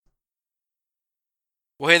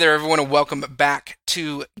Well, hey there, everyone, and welcome back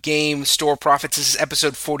to Game Store Profits. This is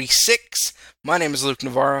episode 46. My name is Luke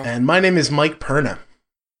Navarro. And my name is Mike Perna.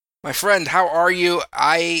 My friend, how are you?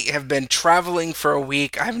 I have been traveling for a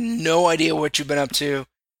week. I have no idea what you've been up to.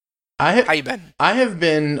 How you been? I have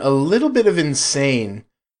been a little bit of insane.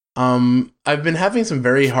 I've been having some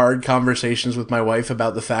very hard conversations with my wife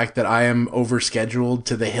about the fact that I am overscheduled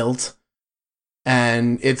to the hilt.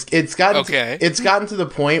 And it's gotten to the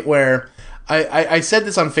point where I said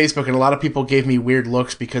this on Facebook, and a lot of people gave me weird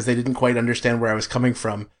looks because they didn't quite understand where I was coming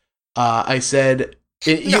from. I said,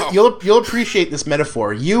 you'll appreciate this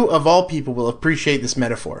metaphor. You, of all people, will appreciate this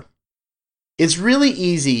metaphor. It's really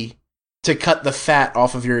easy to cut the fat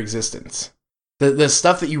off of your existence. The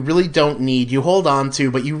stuff that you really don't need, you hold on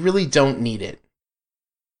to, but you really don't need it.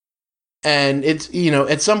 And it's,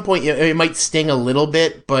 at some point, it might sting a little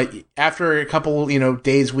bit, but after a couple,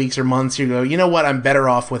 days, weeks, or months, you go, you know what, I'm better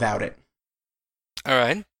off without it. All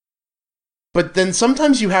right. But then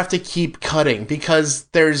sometimes you have to keep cutting because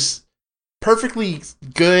there's perfectly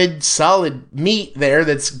good, solid meat there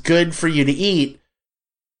that's good for you to eat.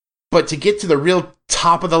 But to get to the real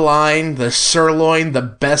top of the line, the sirloin, the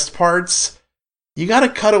best parts, you got to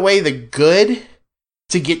cut away the good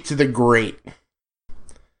to get to the great.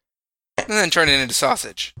 And then turn it into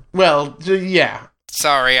sausage. Well, yeah.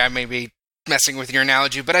 Sorry, I may be messing with your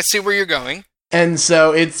analogy, but I see where you're going. And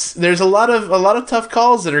so there's a lot of tough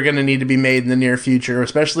calls that are going to need to be made in the near future,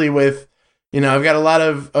 especially with, I've got a lot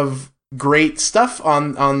of great stuff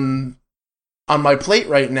on my plate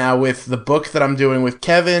right now with the book that I'm doing with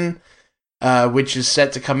Kevin, which is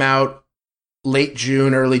set to come out late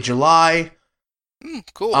June, early July.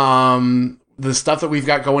 Cool. The stuff that we've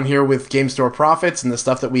got going here with Game Store Profits and the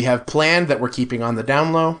stuff that we have planned that we're keeping on the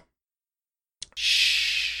down low.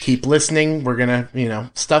 Shh. Keep listening. We're going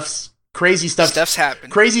to, crazy stuff. Stuff's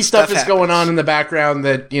happening. Crazy stuff is going on in the background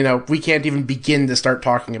that, we can't even begin to start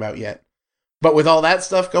talking about yet. But with all that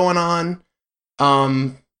stuff going on,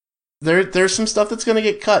 there's some stuff that's going to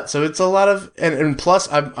get cut. So it's a lot of, and plus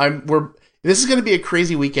this is going to be a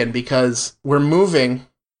crazy weekend because we're moving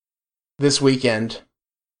this weekend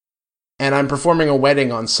and I'm performing a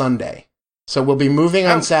wedding on Sunday. So we'll be moving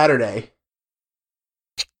on Saturday.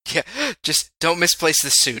 Yeah, just don't misplace the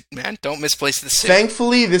suit, man. Don't misplace the suit.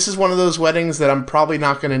 Thankfully, this is one of those weddings that I'm probably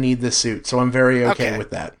not going to need the suit, so I'm very okay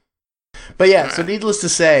with that. But yeah, so needless to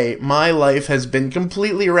say, my life has been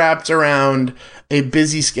completely wrapped around a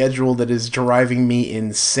busy schedule that is driving me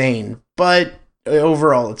insane. But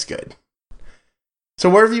overall, it's good. So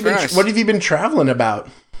where have you been? What have you been traveling about?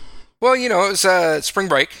 Well, it was spring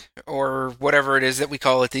break, or whatever it is that we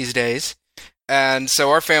call it these days. And so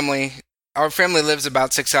our family lives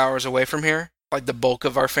about 6 hours away from here, like the bulk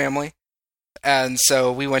of our family. And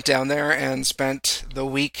so we went down there and spent the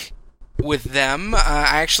week with them.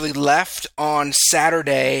 I actually left on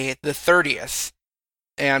Saturday the 30th.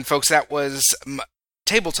 And folks, that was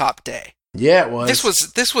tabletop day. Yeah, it was.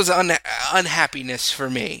 This was unhappiness for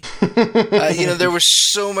me. There was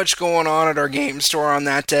so much going on at our game store on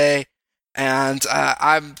that day. And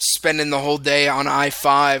I'm spending the whole day on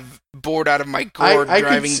I-5, bored out of my gourd,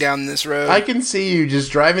 driving down this road. I can see you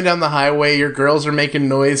just driving down the highway, your girls are making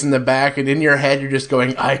noise in the back, and in your head you're just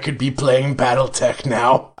going, I could be playing Battletech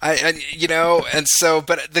now. And so,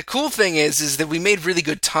 but the cool thing is that we made really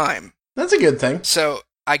good time. That's a good thing. So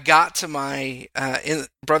I got to my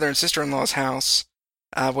brother and sister-in-law's house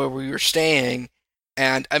where we were staying,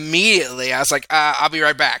 and immediately I was like, I'll be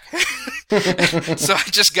right back. So I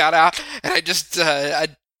just got out and I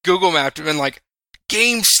Google mapped him and like,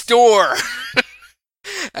 Game Store.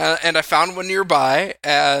 And I found one nearby.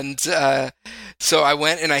 And so I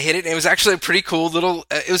went and I hit it. And it was actually a pretty cool little,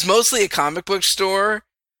 it was mostly a comic book store,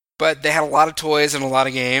 but they had a lot of toys and a lot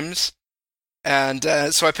of games. And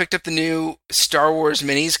so I picked up the new Star Wars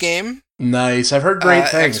Minis game. Nice. I've heard great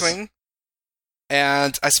things. X-Wing.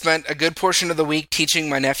 And I spent a good portion of the week teaching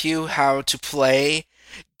my nephew how to play,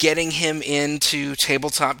 getting him into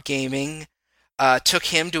tabletop gaming, took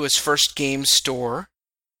him to his first game store,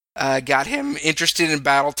 got him interested in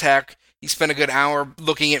Battletech. He spent a good hour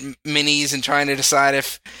looking at minis and trying to decide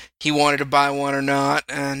if he wanted to buy one or not.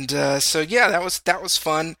 And so yeah, that was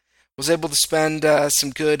fun. Was able to spend some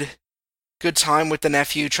good time with the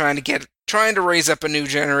nephew, trying to raise up a new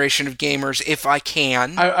generation of gamers if I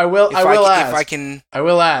can. I will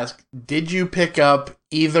ask, did you pick up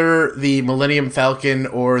either the Millennium Falcon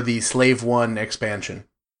or the Slave One expansion?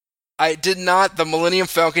 I did not. The Millennium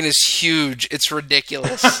Falcon is huge. It's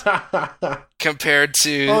ridiculous compared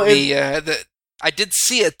to the. I did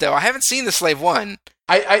see it though. I haven't seen the Slave One.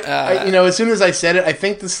 As soon as I said it, I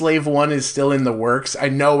think the Slave One is still in the works. I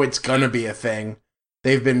know it's gonna be a thing.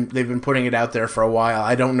 They've been putting it out there for a while.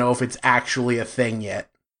 I don't know if it's actually a thing yet.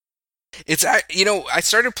 It's, I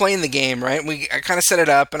started playing the game, right? I kind of set it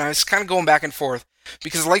up, and I was kind of going back and forth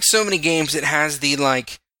because, like so many games, it has the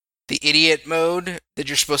idiot mode that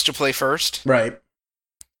you're supposed to play first. Right.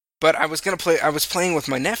 But I was playing with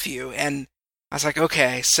my nephew, and I was like,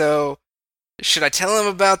 okay, so should I tell him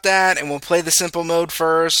about that, and we'll play the simple mode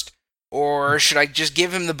first, or should I just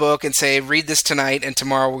give him the book and say, read this tonight, and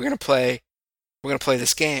tomorrow we're gonna play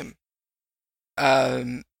this game?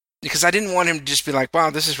 Because I didn't want him to just be like,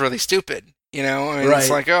 wow, this is really stupid, right.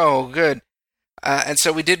 It's like, oh, good. And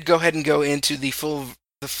so we did go ahead and go into the full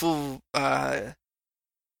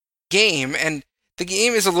game, and the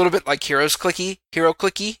game is a little bit like Hero Clicky.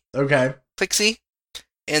 Okay. Clicksy,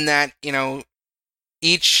 in that,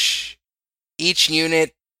 each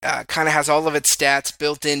unit kind of has all of its stats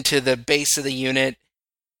built into the base of the unit,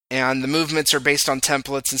 and the movements are based on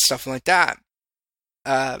templates and stuff like that.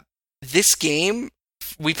 This game,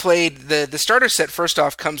 we played, the starter set, first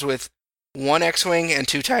off, comes with 1 X-Wing and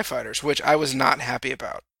 2 TIE Fighters, which I was not happy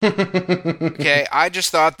about. Okay, I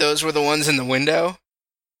just thought those were the ones in the window.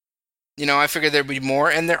 I figured there'd be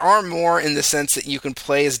more, and there are more in the sense that you can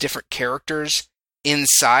play as different characters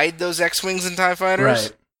inside those X-Wings and TIE Fighters.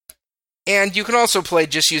 Right. And you can also play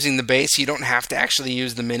just using the base. You don't have to actually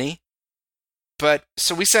use the mini. But,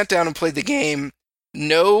 so we sat down and played the game.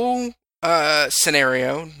 No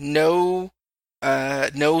scenario, no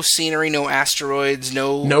scenery, no asteroids,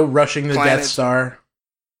 no rushing the planet. Death Star.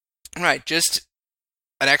 Right, just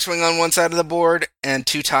an X-Wing on one side of the board and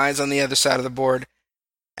 2 TIEs on the other side of the board.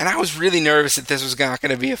 And I was really nervous that this was not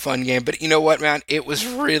going to be a fun game, but you know what, man? It was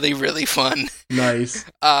really, really fun. Nice.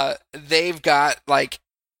 They've got,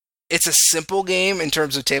 it's a simple game in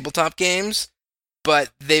terms of tabletop games,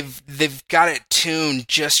 but they've got it tuned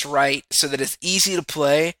just right so that it's easy to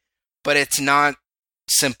play, but it's not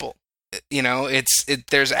simple.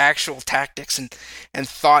 There's actual tactics and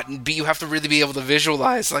thought, and you have to really be able to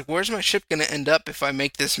visualize, where's my ship going to end up if I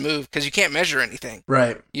make this move? Because you can't measure anything.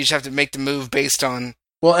 Right. You just have to make the move based on...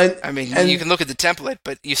 Well, you can look at the template,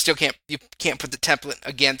 but you still can't put the template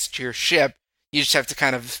against your ship. You just have to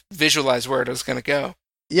kind of visualize where it is going to go.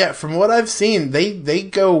 Yeah, from what I've seen, they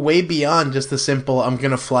go way beyond just the simple, I'm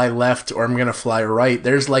going to fly left or I'm going to fly right.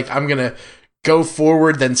 There's I'm going to go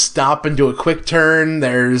forward, then stop and do a quick turn.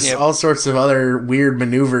 There's all sorts of other weird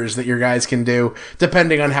maneuvers that your guys can do,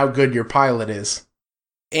 depending on how good your pilot is.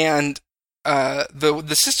 And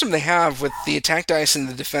the system they have with the attack dice and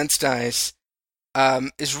the defense dice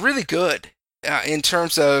is really good in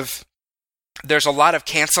terms of there's a lot of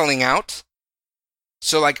canceling out.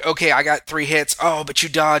 So okay, I got 3 hits. Oh, but you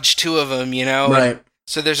dodged 2 of them, Right. And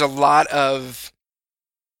so there's a lot of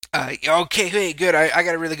okay, hey, good. I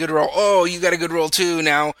got a really good roll. Oh, you got a good roll too.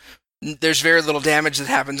 Now there's very little damage that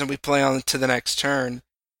happens, and we play on to the next turn.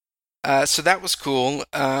 So that was cool.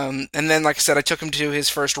 And then, like I said, I took him to his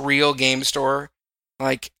first real game store.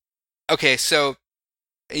 Okay, so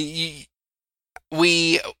I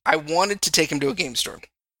wanted to take him to a game store.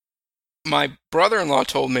 My brother-in-law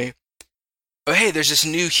told me, oh, hey, there's this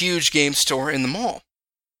new huge game store in the mall.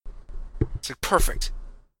 It's perfect.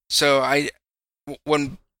 So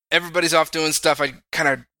when everybody's off doing stuff, I kind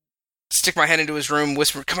of stick my head into his room,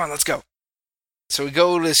 whisper, come on, let's go. So we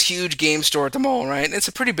go to this huge game store at the mall, right? And it's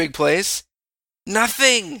a pretty big place.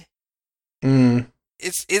 Nothing.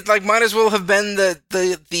 It might as well have been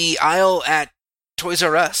the aisle at Toys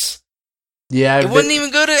R Us. Yeah, it wasn't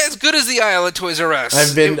even as good as the aisle at Toys R Us.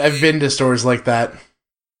 I've been to stores like that.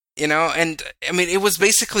 And it was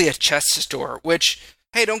basically a chess store, which,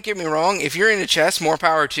 hey, don't get me wrong, if you're into chess, more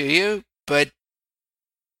power to you, but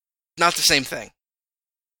not the same thing.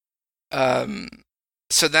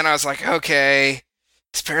 So then I was like, okay,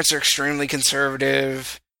 his parents are extremely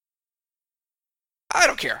conservative. I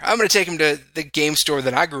don't care. I'm going to take him to the game store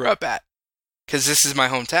that I grew up at, because this is my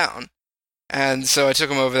hometown. And so I took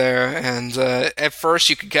him over there, and at first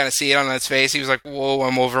you could kind of see it on his face. He was like, whoa,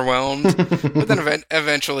 I'm overwhelmed. But then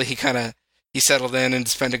eventually he settled in and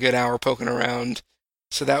spent a good hour poking around.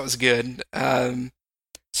 So that was good. So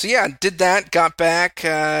yeah, did that, got back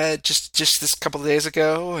just this couple of days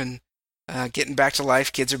ago, and getting back to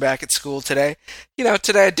life. Kids are back at school today.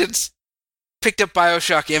 Today I picked up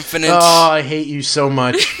BioShock Infinite. Oh, I hate you so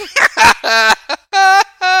much.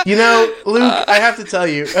 Luke, I have to tell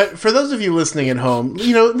you, for those of you listening at home,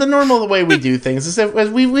 the way we do things is that, as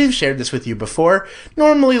we've shared this with you before,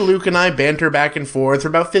 normally Luke and I banter back and forth for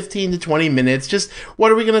about 15 to 20 minutes. Just,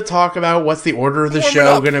 what are we going to talk about? What's the order of the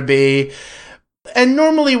show going to be? And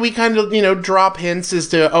normally we kind of, drop hints as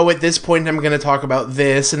to, at this point I'm going to talk about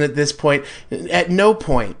this, and at this point, at no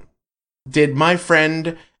point did my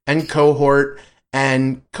friend and cohort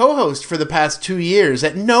and co-host for the past 2 years,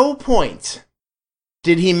 at no point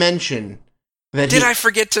did he mention that Did I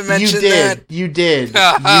forget to mention you did, that? You did. You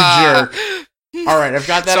jerk. All right, I've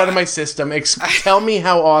got that out of my system. Tell me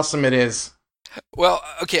how awesome it is. Well,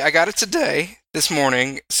 okay, I got it today, this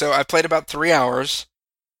morning, so I played about 3 hours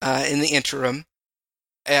in the interim,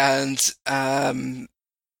 and,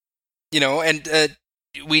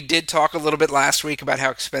 we did talk a little bit last week about how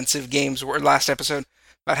expensive games were, last episode,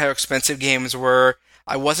 about how expensive games were.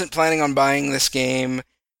 I wasn't planning on buying this game,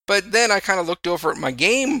 but then I kind of looked over at my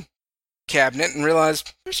game cabinet and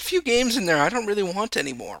realized there's a few games in there I don't really want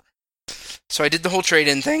anymore. So I did the whole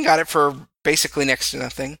trade-in thing, got it for basically next to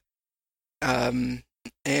nothing, and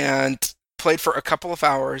played for a couple of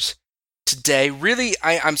hours today. Really,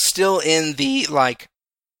 I'm still in the,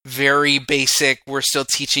 very basic, we're still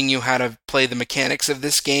teaching you how to play the mechanics of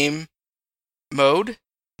this game mode,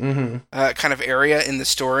 kind of area in the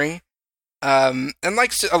story. And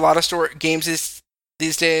like a lot of games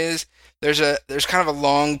these days, there's kind of a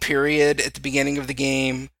long period at the beginning of the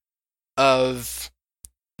game of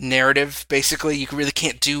narrative. Basically, you really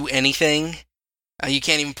can't do anything. You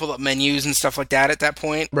can't even pull up menus and stuff like that at that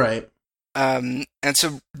point. Right. And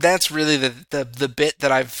so that's really the bit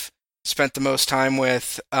that I've spent the most time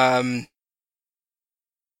with.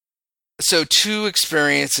 So 2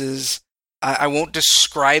 experiences. I won't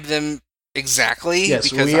describe them exactly. Yes,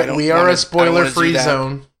 because we are a spoiler-free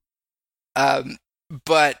zone.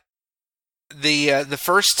 But the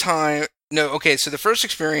first time, so the first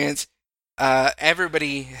experience,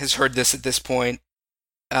 everybody has heard this at this point.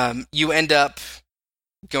 You end up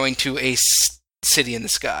going to a city in the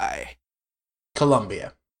sky.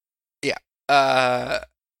 Columbia. Yeah.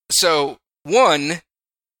 So, one,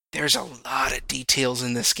 there's a lot of details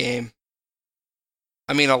in this game.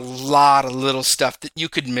 I mean, a lot of little stuff that you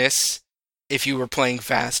could miss if you were playing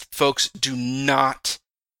fast. Folks, do not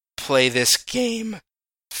play this game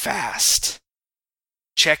fast.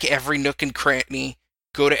 Check every nook and cranny.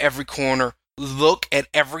 Go to every corner. Look at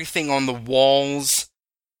everything on the walls,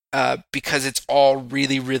 because it's all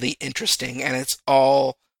really, really interesting, and it's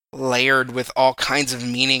all layered with all kinds of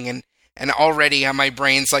meaning, and already my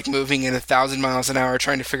brain's moving at 1,000 miles an hour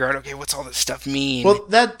trying to figure out, okay, what's all this stuff mean? Well,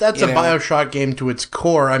 that's a BioShock game to its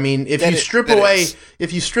core. I mean, if you strip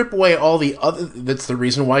away all the other, that's the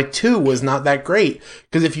reason why 2 was not that great.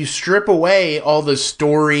 Because if you strip away all the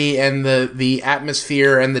story and the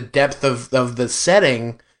atmosphere and the depth of the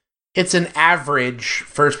setting, it's an average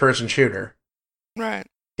first-person shooter. Right.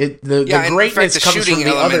 The greatness comes from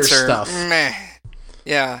the other stuff. Meh.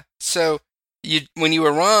 Yeah. So when you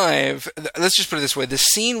arrive, let's just put it this way: the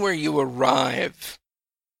scene where you arrive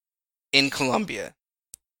in Columbia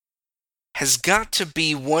has got to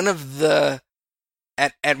be one of the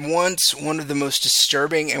at once one of the most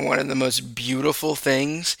disturbing and one of the most beautiful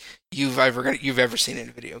things you've ever seen in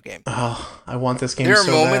a video game. Oh, I want this game. There are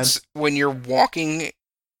so moments bad. when you're walking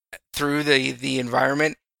through the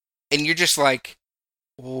environment and you're just like,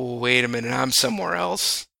 oh, wait a minute, I'm somewhere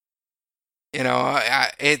else.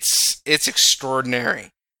 It's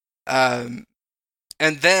extraordinary. And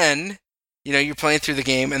then, you're playing through the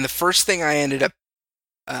game, and the first thing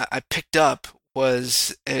I picked up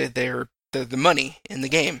was the money in the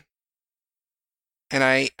game. And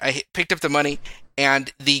I picked up the money,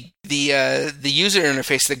 and the user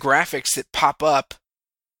interface, the graphics that pop up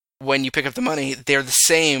when you pick up the money, they're the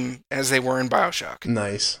same as they were in BioShock.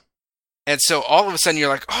 Nice. And so all of a sudden you're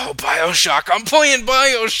like, oh, BioShock, I'm playing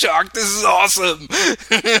BioShock, this is awesome!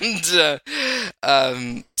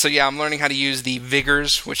 And so yeah, I'm learning how to use the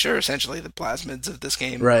Vigors, which are essentially the plasmids of this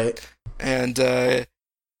game. Right. And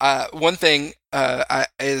one thing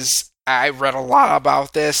is I read a lot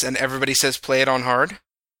about this, and everybody says play it on hard.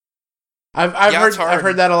 I've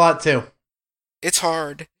heard that a lot too. It's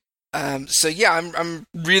hard. So yeah, I'm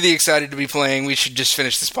really excited to be playing. We should just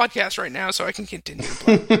finish this podcast right now so I can continue to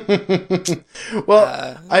play.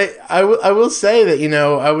 Well, I will say that,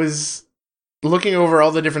 I was looking over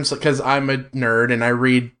all the different stuff because I'm a nerd and I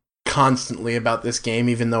read constantly about this game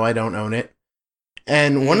even though I don't own it.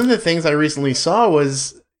 And one of the things I recently saw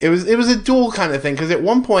was it was a dual kind of thing, because at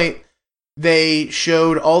one point they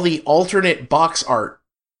showed all the alternate box art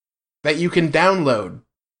that you can download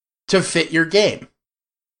to fit your game.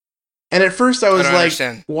 And at first I was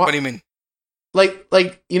understand. What do you mean? Like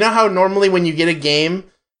you know how normally when you get a game,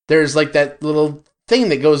 there's that little thing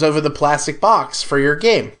that goes over the plastic box for your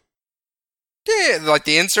game. Yeah, like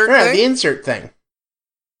the insert thing? Yeah, the insert thing.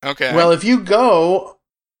 Okay. Well, if you go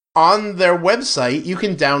on their website, you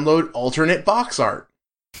can download alternate box art.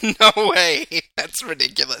 No way. That's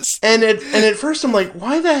ridiculous. And at first I'm like,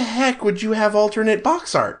 why the heck would you have alternate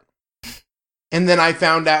box art? And then I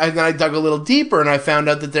found out, and then I dug a little deeper, and I found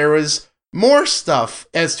out that there was more stuff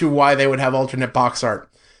as to why they would have alternate box art.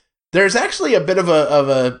 There's actually a bit of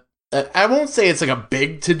a I won't say it's like a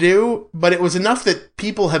big to-do, but it was enough that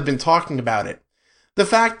people have been talking about it. The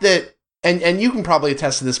fact that, and you can probably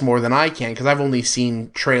attest to this more than I can, because I've only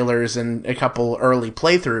seen trailers and a couple early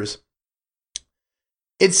playthroughs.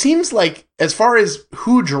 It seems like, as far as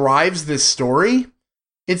who drives this story,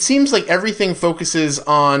 it seems like everything focuses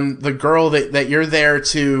on the girl that you're there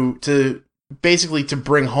to basically to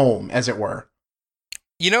bring home, as it were.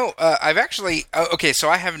 You know, I've actually... okay, so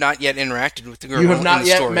I have not yet interacted with the girl. You have not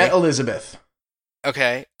yet story. met Elizabeth.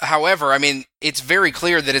 Okay. However, I mean, it's very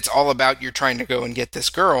clear that it's all about you're trying to go and get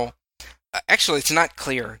this girl. Actually, it's not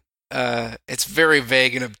clear. It's very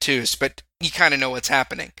vague and obtuse, but you kind of know what's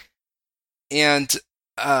happening. And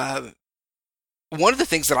one of the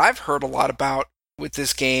things that I've heard a lot about with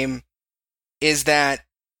this game is that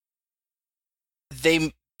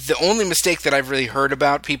the only mistake that I've really heard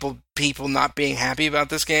about people not being happy about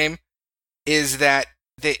this game is that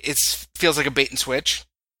it feels like a bait and switch.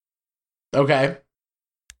 Okay.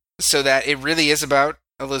 So that it really is about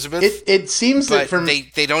Elizabeth. It seems but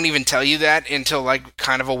that they don't even tell you that until like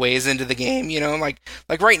kind of a ways into the game, you know? Like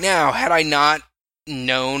right now, had I not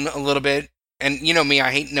known a little bit, and you know me,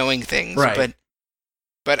 I hate knowing things, right.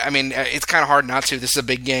 But I mean, it's kind of hard not to. This is a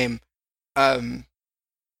big game.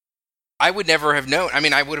 I would never have known. I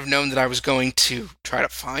mean, I would have known that I was going to try to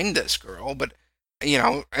find this girl, but you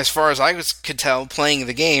know, as far as I could tell, playing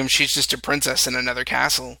the game, she's just a princess in another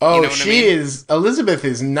castle. Oh, you know what she I mean? is. Elizabeth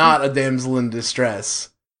is not a damsel in distress.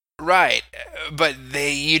 Right, but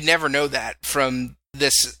you'd never know that from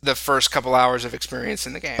the first couple hours of experience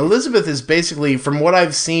in the game. Elizabeth is basically, from what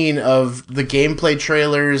I've seen of the gameplay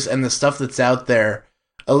trailers and the stuff that's out there,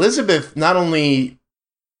 Elizabeth not only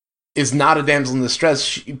is not a damsel in distress,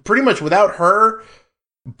 she, pretty much without her,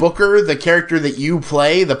 Booker, the character that you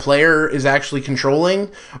play, the player is actually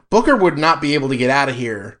controlling, Booker would not be able to get out of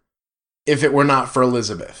here if it were not for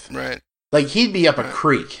Elizabeth. Right. Like, he'd be up a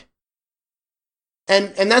creek.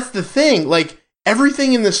 And that's the thing, like,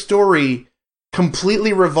 everything in the story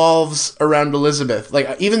completely revolves around Elizabeth.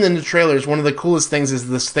 Like, even in the trailers, one of the coolest things is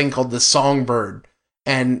this thing called the Songbird.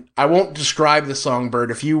 And I won't describe the Songbird.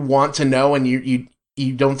 If you want to know and you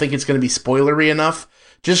don't think it's going to be spoilery enough,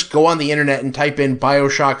 just go on the internet and type in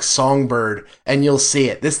BioShock Songbird, and you'll see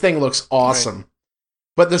it. This thing looks awesome. Right.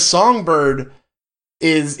 But the Songbird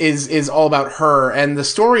is all about her, and the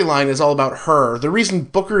storyline is all about her. The reason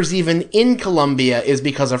Booker's even in Columbia is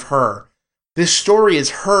because of her. This story is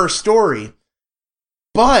her story.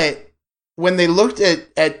 But when they looked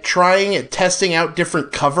at testing out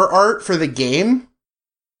different cover art for the game,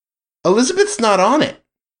 Elizabeth's not on it.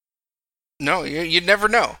 No, you'd never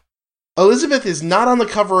know. Elizabeth is not on the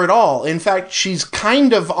cover at all. In fact, she's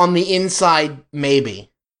kind of on the inside, maybe.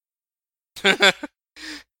 I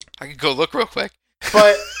could go look real quick.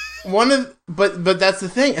 But but that's the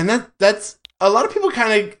thing, and that's a lot of people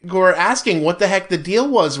kind of were asking what the heck the deal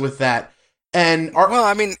was with that. And well,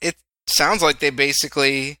 I mean, it sounds like they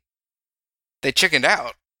chickened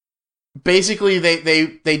out. Basically,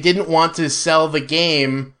 they didn't want to sell the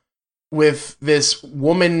game with this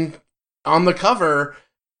woman on the cover.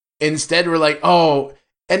 Instead, we're like, oh,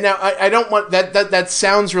 and now I don't want that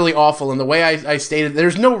sounds really awful. And the way I stated,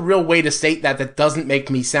 there's no real way to state that doesn't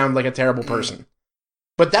make me sound like a terrible person.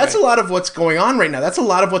 But that's right. A lot of what's going on right now. That's a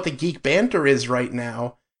lot of what the geek banter is right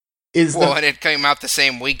now. And it came out the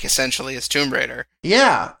same week, essentially, as Tomb Raider.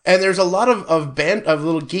 Yeah, and there's a lot of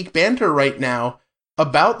little geek banter right now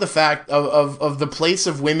about the fact of the place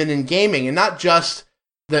of women in gaming, and not just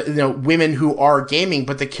the women who are gaming,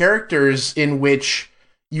 but the characters in which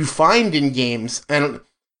you find in games. And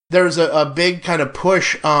there's a big kind of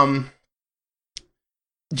push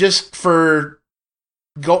just for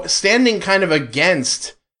standing kind of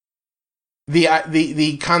against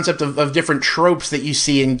the concept of different tropes that you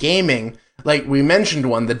see in gaming. Like we mentioned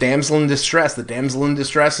one, the damsel in distress. The damsel in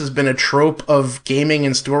distress has been a trope of gaming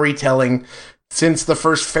and storytelling since the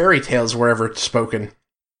first fairy tales were ever spoken.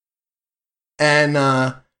 And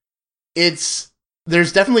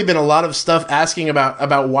there's definitely been a lot of stuff asking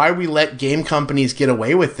about why we let game companies get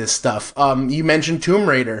away with this stuff. You mentioned Tomb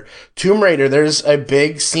Raider. There's a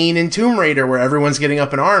big scene in Tomb Raider where everyone's getting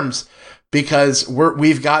up in arms because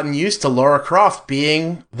we've gotten used to Lara Croft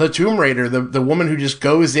being the Tomb Raider, the woman who just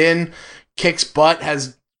goes in, kicks butt,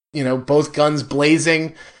 has both guns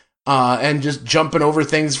blazing, and just jumping over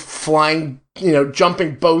things, flying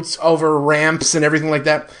jumping boats over ramps and everything like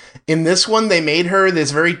that. In this one, they made her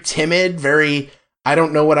this very timid, very I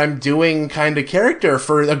don't know what I'm doing kind of character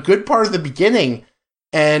for a good part of the beginning,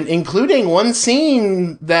 and including one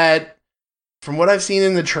scene that, from what I've seen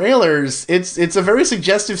in the trailers, it's a very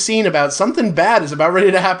suggestive scene about something bad is about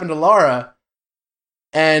ready to happen to Lara.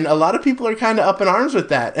 And a lot of people are kind of up in arms with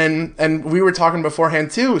that. And we were talking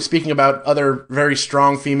beforehand, too, speaking about other very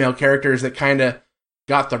strong female characters that kind of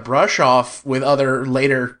got the brush off with other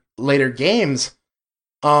later games.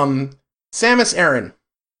 Samus Aran.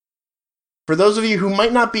 For those of you who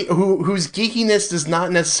might not be, whose geekiness does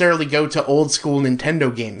not necessarily go to old school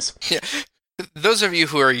Nintendo games. Yeah. Those of you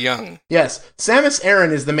who are young. Yes. Samus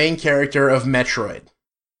Aran is the main character of Metroid.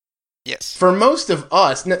 Yes. For most of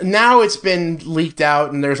us, now it's been leaked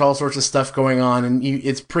out and there's all sorts of stuff going on, and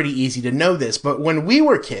it's pretty easy to know this. But when we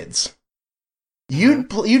were kids,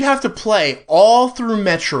 you'd have to play all through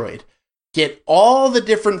Metroid, get all the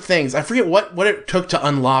different things. I forget what it took to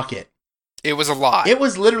unlock it. It was a lot. It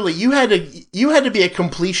was literally you had to be a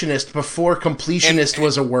completionist before completionist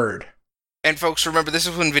was a word. And folks, remember, this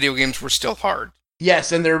is when video games were still hard.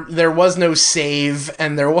 Yes, and there was no save,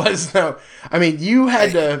 and there was no. I mean, you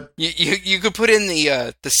had to. You could put in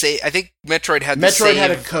the save. I think Metroid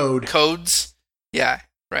had a code. Codes. Yeah,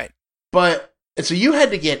 right. But so you had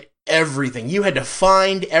to get everything. You had to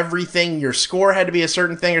find everything. Your score had to be a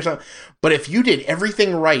certain thing or something. But if you did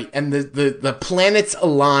everything right and the planets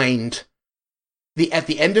aligned, at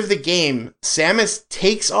the end of the game, Samus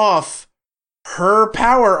takes off her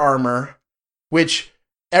power armor, which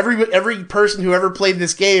every person who ever played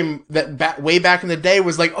this game way back in the day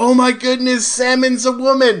was like, "Oh my goodness, Samus's a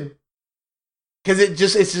woman," because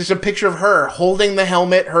it's just a picture of her holding the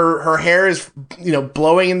helmet. Her hair is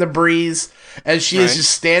blowing in the breeze as she is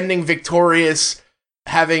just standing victorious,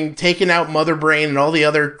 having taken out Mother Brain and all the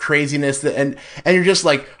other craziness and you're just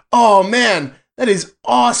like, "Oh man, that is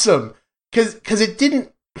awesome." Because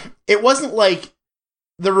it wasn't like,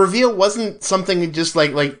 the reveal wasn't something just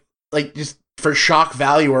like just for shock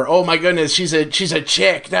value or, oh my goodness, she's a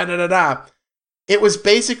chick, da da da da. It was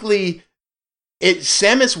basically,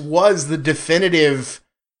 Samus was the definitive,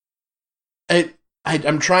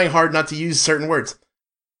 I'm trying hard not to use certain words.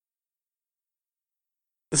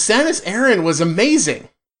 Samus Aran was amazing.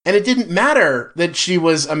 And it didn't matter that she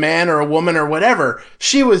was a man or a woman or whatever.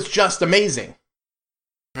 She was just amazing.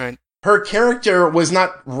 Right. Her character was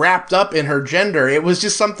not wrapped up in her gender. It was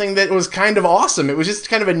just something that was kind of awesome. It was just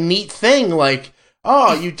kind of a neat thing. Like,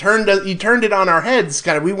 oh, you turned it on our heads.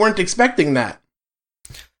 Kind of, we weren't expecting that.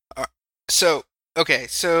 So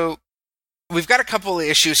we've got a couple of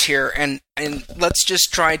issues here, and let's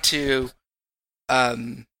just try to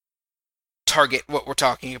target what we're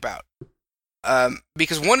talking about.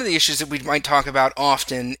 Because one of the issues that we might talk about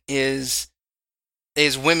often is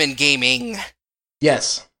women gaming.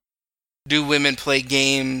 Yes. Do women play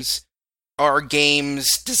games? Are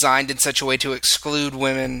games designed in such a way to exclude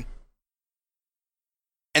women?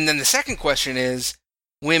 And then the second question is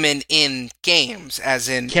women in games, as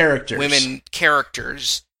in characters. Women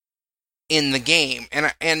characters in the game.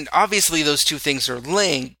 And obviously those two things are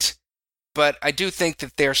linked, but I do think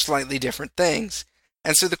that they're slightly different things.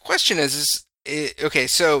 And so the question is okay,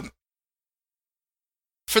 so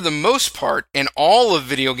for the most part, in all of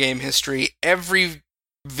video game history, every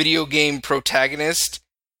video game protagonist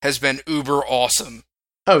has been uber awesome.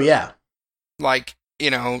 Oh, yeah. Like,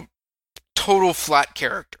 total flat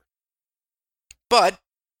character. But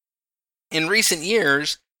in recent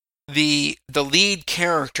years, the lead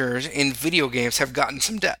characters in video games have gotten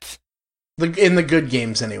some depth. In the good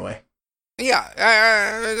games, anyway. Yeah.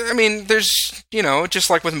 I mean, there's,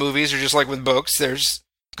 just like with movies or just like with books, there's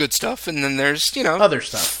good stuff, and then there's, other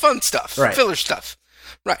stuff. Fun stuff. Right. Filler stuff.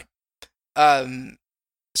 Right.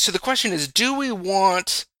 So the question is, do we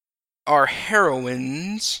want our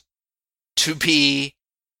heroines to be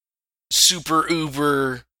super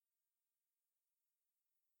uber...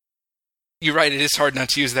 You're right, it is hard not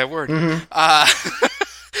to use that word. Mm-hmm.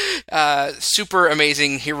 Super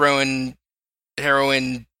amazing heroine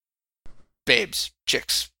babes,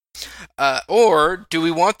 chicks. Or do we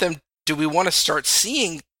want to start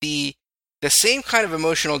seeing the same kind of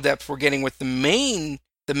emotional depth we're getting with the male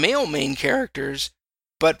main characters,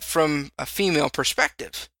 but from a female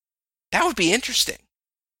perspective? That would be interesting.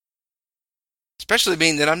 Especially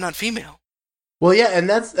being that I'm not female. Well, yeah, and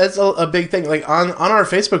that's a big thing. Like, on our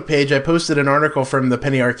Facebook page, I posted an article from the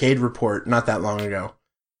Penny Arcade Report not that long ago.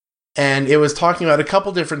 And it was talking about a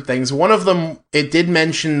couple different things. One of them, it did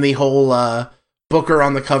mention the whole Booker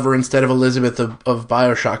on the cover instead of Elizabeth of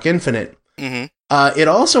BioShock Infinite. Mm-hmm. It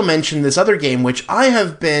also mentioned this other game, which I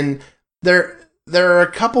have been there are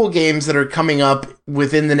a couple games that are coming up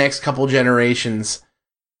within the next couple generations,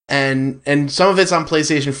 and some of it's on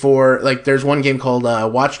PlayStation 4. Like, there's one game called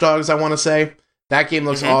Watch Dogs, I want to say. That game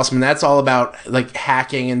looks awesome, and that's all about like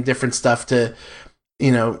hacking and different stuff to,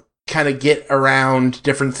 kind of get around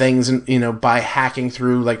different things, and by hacking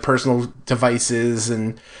through like personal devices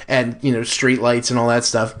and street lights and all that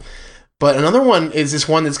stuff. But another one is this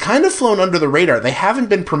one that's kind of flown under the radar. They haven't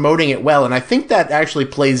been promoting it well, and I think that actually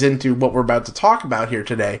plays into what we're about to talk about here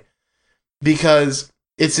today, because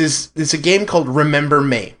it's a game called Remember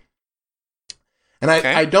Me. And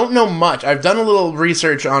I don't know much. I've done a little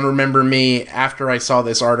research on Remember Me after I saw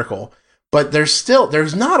this article, but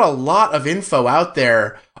there's not a lot of info out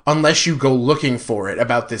there unless you go looking for it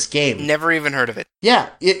about this game. Never even heard of it. Yeah,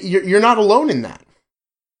 you're not alone in that.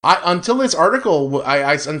 Until I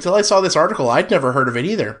saw this article, I'd never heard of it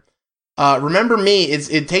either. Remember Me,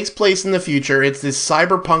 it takes place in the future. It's this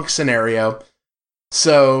cyberpunk scenario.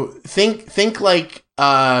 So think like,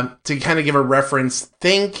 to kind of give a reference,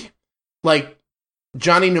 think like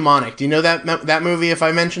Johnny Mnemonic. Do you know that movie, if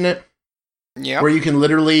I mention it? Yeah. Where you can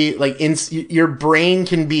literally, like, your brain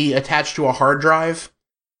can be attached to a hard drive.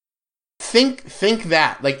 Think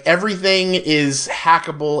that. Like, everything is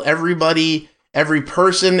hackable. Everybody, every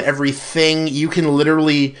person, everything, you can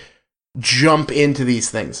literally jump into these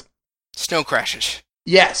things. Snow crashes.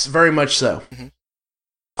 Yes, very much so.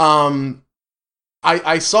 Mm-hmm.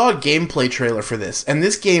 I saw a gameplay trailer for this, and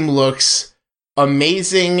this game looks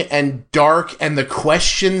amazing and dark, and the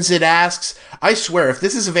questions it asks, I swear, if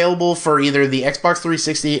this is available for either the Xbox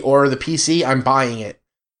 360 or the PC, I'm buying it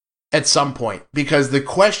at some point, because the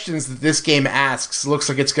questions that this game asks looks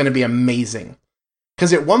like it's going to be amazing.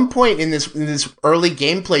 Because at one point in this early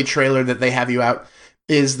gameplay trailer that they have you out,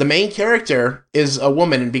 is the main character is a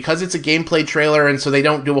woman, and because it's a gameplay trailer and so they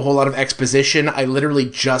don't do a whole lot of exposition, I literally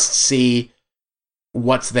just see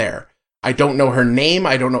what's there. I don't know her name,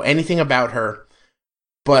 I don't know anything about her,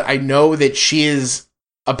 but I know that she is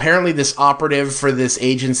apparently this operative for this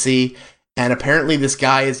agency, and apparently this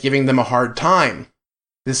guy is giving them a hard time.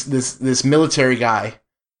 This military guy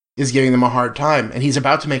is giving them a hard time, and he's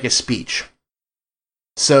about to make a speech.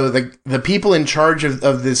 So the people in charge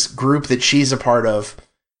of this group that she's a part of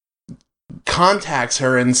contacts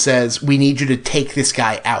her and says, "We need you to take this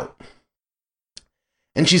guy out."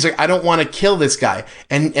 And she's like, "I don't want to kill this guy."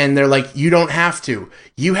 And they're like, "You don't have to.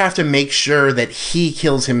 You have to make sure that he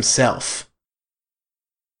kills himself."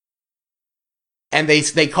 And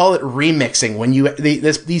they call it remixing, when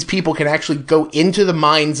these people can actually go into the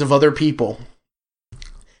minds of other people,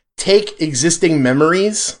 take existing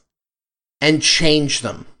memories, and change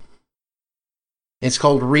them. It's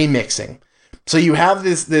called remixing. So you have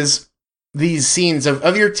these scenes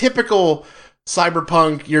of your typical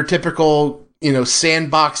cyberpunk, your typical,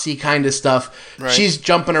 sandboxy kind of stuff. Right. She's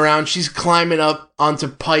jumping around, she's climbing up onto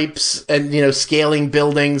pipes and, scaling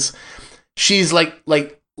buildings. She's like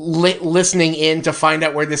listening in to find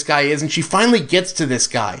out where this guy is, and she finally gets to this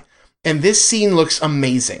guy. And this scene looks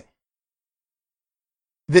amazing.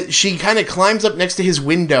 That she kind of climbs up next to his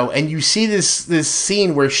window, and you see this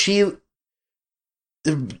scene where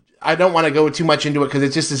I don't want to go too much into it because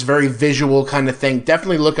it's just this very visual kind of thing.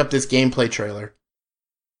 Definitely look up this gameplay trailer.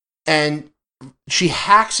 And she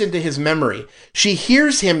hacks into his memory. She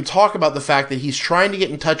hears him talk about the fact that he's trying to get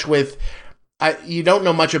in touch with, you don't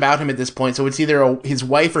know much about him at this point, so it's either his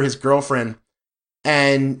wife or his girlfriend.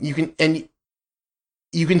 And you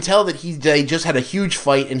can tell that they just had a huge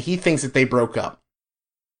fight, and he thinks that they broke up.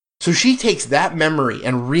 So she takes that memory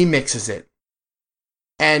and remixes it.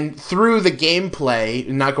 And through the gameplay,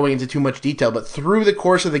 not going into too much detail, but through the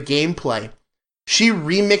course of the gameplay, she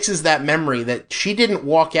remixes that memory that she didn't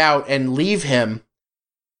walk out and leave him.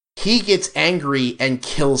 He gets angry and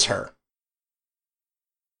kills her.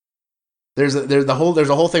 There's a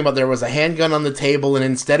whole thing about there was a handgun on the table, and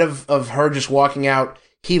instead of her just walking out,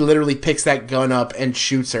 he literally picks that gun up and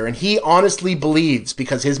shoots her. And he honestly believes,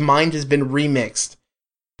 because his mind has been remixed,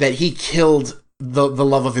 that he killed the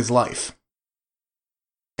love of his life.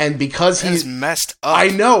 And because he's messed up. I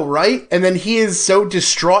know, right? And then he is so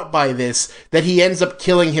distraught by this that he ends up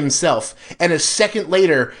killing himself. And a second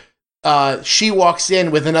later, she walks in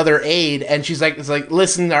with another aide, and she's like,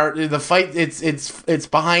 "Listen, the fight, it's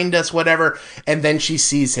behind us, whatever." And then she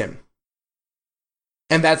sees him.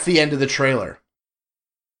 And that's the end of the trailer.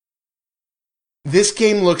 This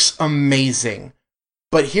game looks amazing.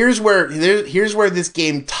 But here's where this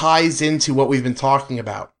game ties into what we've been talking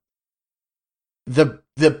about.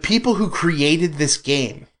 The people who created this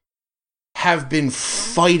game have been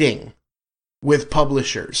fighting with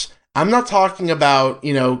publishers. I'm not talking about,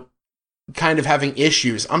 kind of having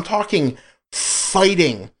issues. I'm talking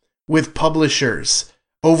fighting with publishers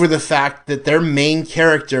over the fact that their main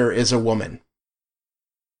character is a woman.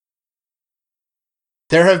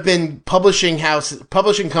 There have been publishing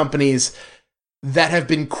companies that have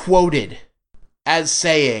been quoted as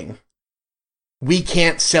saying, "We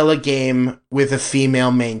can't sell a game with a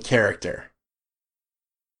female main character."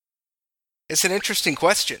 It's an interesting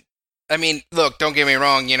question. I mean, look, don't get me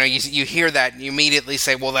wrong. You hear that and you immediately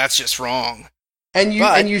say, "Well, that's just wrong." And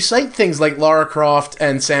you cite things like Lara Croft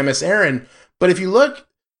and Samus Aran, but if you look,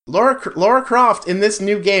 Lara Croft in this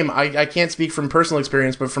new game, I can't speak from personal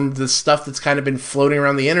experience, but from the stuff that's kind of been floating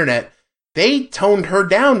around the internet, they toned her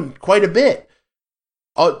down quite a bit.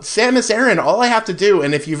 Samus Aran, all I have to do,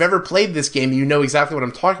 and if you've ever played this game, you know exactly what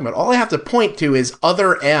I'm talking about. All I have to point to is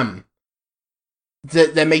Other M.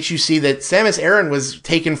 That makes you see that Samus Aran was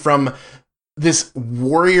taken from this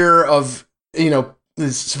warrior of,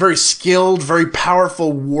 this very skilled, very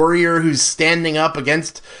powerful warrior who's standing up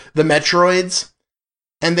against the Metroids.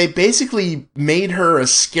 And they basically made her a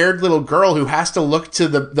scared little girl who has to look to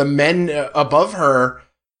the men above her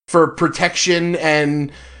for protection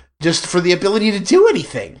and just for the ability to do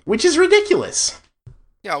anything, which is ridiculous.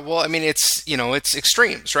 Yeah, well, I mean, it's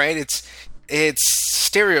extremes, right? It's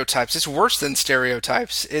stereotypes. It's worse than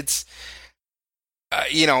stereotypes. It's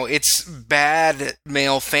bad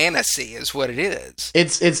male fantasy is what it is.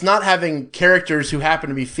 It's not having characters who happen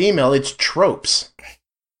to be female. It's tropes.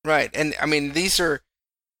 Right, and I mean, these are.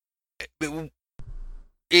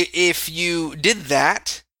 If you did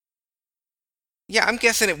that, yeah, I'm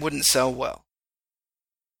guessing it wouldn't sell well.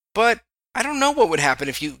 But I don't know what would happen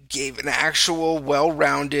if you gave an actual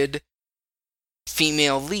well-rounded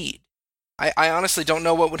female lead. I honestly don't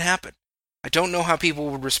know what would happen. I don't know how people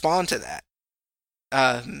would respond to that.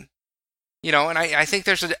 And I think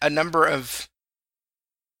there's a number of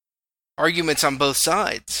arguments on both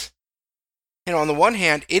sides. On the one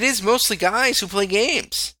hand, it is mostly guys who play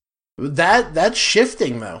games. That's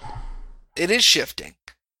shifting, though. It is shifting.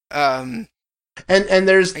 And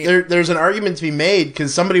there's an argument to be made,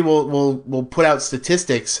 because somebody will put out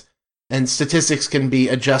statistics, and statistics can be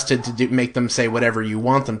adjusted to make them say whatever you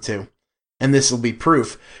want them to. And this will be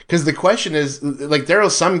proof. Because the question is, like, there are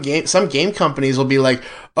some game companies will be like,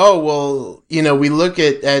 oh, well, we look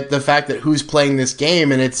at the fact that who's playing this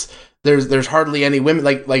game, and there's hardly any women,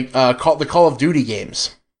 like the Call of Duty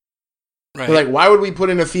games. Right. They're like, why would we put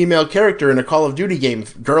in a female character in a Call of Duty game?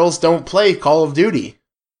 Girls don't play Call of Duty.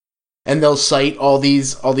 And they'll cite all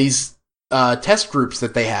these test groups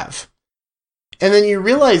that they have. And then you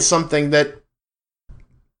realize something, that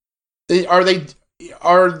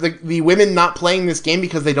are the women not playing this game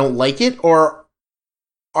because they don't like it, or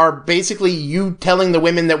are basically you telling the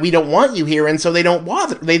women that we don't want you here, and so they don't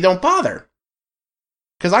bother?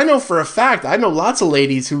 Because I know for a fact, I know lots of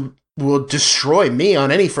ladies who will destroy me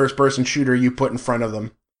on any first-person shooter you put in front of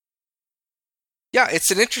them. Yeah, it's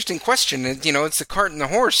an interesting question. It's the cart and the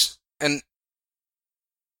horse, and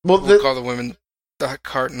we'll call the women the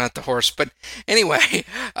cart, not the horse. But anyway,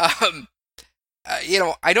 I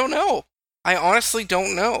don't know. I honestly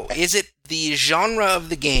don't know. Is it the genre of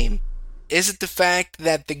the game? Is it the fact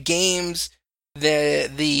that the games,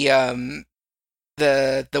 the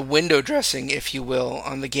window dressing, if you will,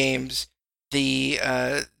 on the games, the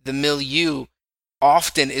milieu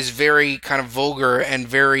often is very kind of vulgar and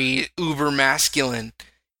very uber masculine?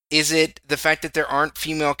 Is it the fact that there aren't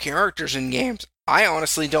female characters in games? I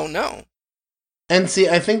honestly don't know. And see,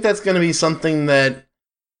 I think that's going to be something that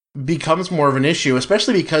becomes more of an issue,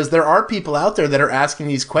 especially because there are people out there that are asking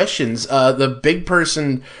these questions. The big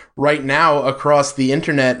person right now across the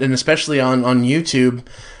internet, and especially on YouTube,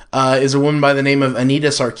 is a woman by the name of Anita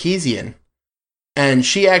Sarkeesian. And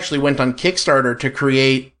she actually went on Kickstarter to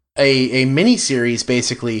create a mini-series,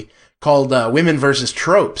 basically, called Women versus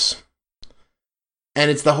Tropes.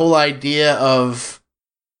 And it's the whole idea of,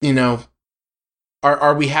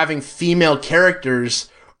 are we having female characters,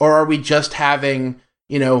 or are we just having,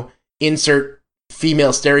 insert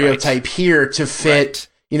female stereotype here to fit,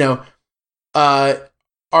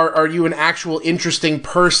 are you an actual interesting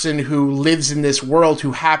person who lives in this world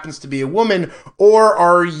who happens to be a woman, or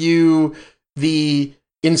are you the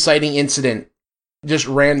inciting incident? Just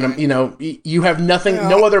random, you have nothing,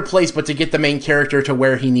 no other place but to get the main character to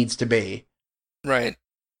where he needs to be. Right.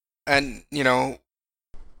 And,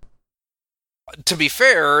 to be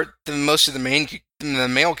fair, most of the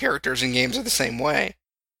male characters in games are the same way.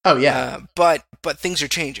 Oh, yeah. But things are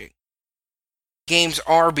changing. Games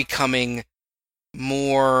are becoming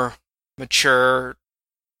more mature,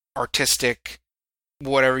 artistic,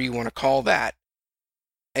 whatever you want to call that.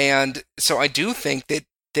 And so I do think that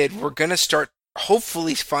that we're going to start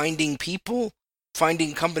hopefully finding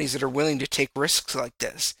companies that are willing to take risks like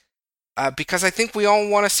this. Because I think we all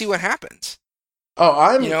want to see what happens.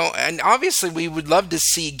 And obviously we would love to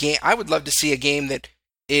see I would love to see a game that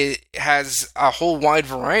it has a whole wide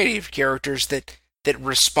variety of characters that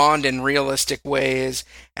respond in realistic ways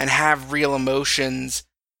and have real emotions.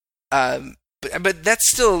 But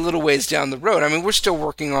that's still a little ways down the road. I mean, we're still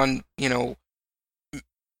working on,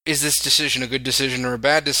 is this decision a good decision or a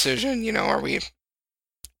bad decision? Are we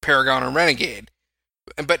Paragon or Renegade?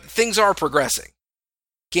 But things are progressing.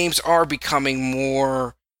 Games are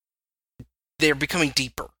becoming they're becoming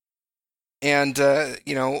deeper. And,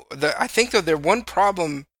 I think though the one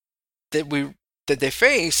problem that they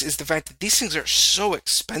face is the fact that these things are so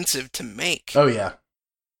expensive to make. Oh, yeah.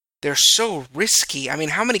 They're so risky. I mean,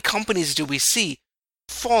 how many companies do we see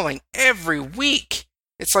falling every week?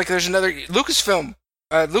 It's like there's another Lucasfilm.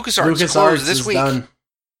 LucasArts closed this week. Done.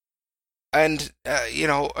 And,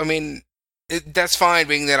 that's fine,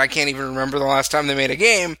 being that I can't even remember the last time they made a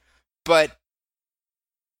game. But,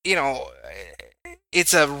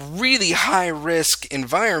 it's a really high-risk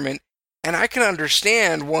environment. And I can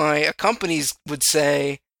understand why companies would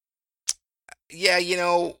say, yeah,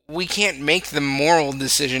 we can't make the moral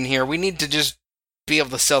decision here. We need to just be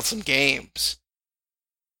able to sell some games.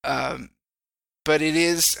 But it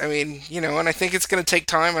is, and I think it's going to take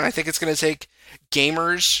time, and I think it's going to take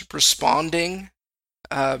gamers responding,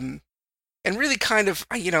 and really kind of,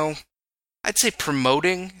 I'd say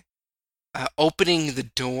promoting, opening the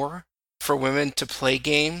door for women to play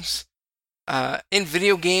games, in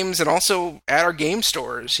video games and also at our game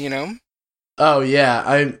stores, Oh,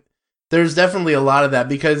 yeah. There's definitely a lot of that,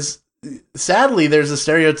 because sadly there's a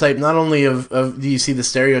stereotype not only of do you see the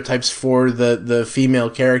stereotypes for the female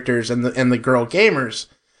characters and the girl gamers,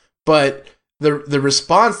 but the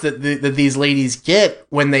response that these ladies get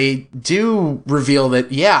when they do reveal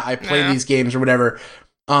that, yeah, I play these games or whatever.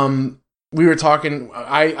 We were talking,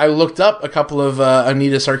 I looked up a couple of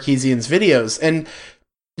Anita Sarkeesian's videos, and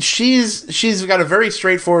she's got a very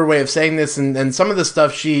straightforward way of saying this, and some of the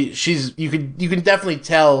stuff you can definitely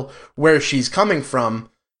tell where she's coming from,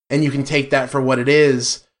 and you can take that for what it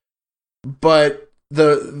is. But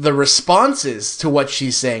the responses to what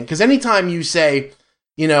she's saying, because anytime you say,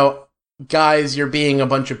 guys, you're being a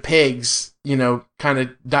bunch of pigs, kind of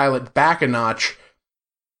dial it back a notch,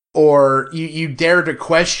 or you dare to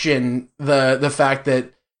question the fact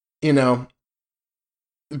that,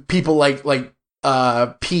 people like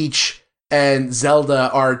Peach and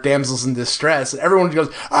Zelda are damsels in distress, and everyone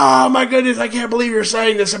goes, oh my goodness, I can't believe you're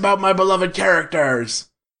saying this about my beloved characters.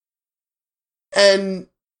 And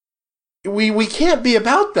we can't be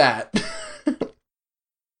about that.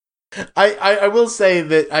 I will say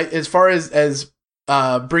that as far as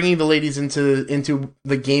bringing the ladies into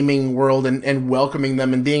the gaming world and welcoming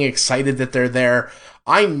them and being excited that they're there,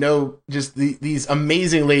 I know just these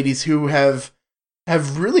amazing ladies who have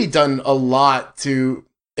really done a lot to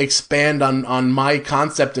expand on my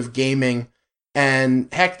concept of gaming. And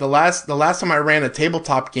heck, the last time I ran a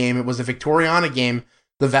tabletop game, it was a Victoriana game.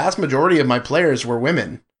 The vast majority of my players were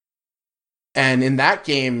women. And in that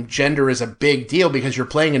game, gender is a big deal because you're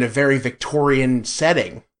playing in a very Victorian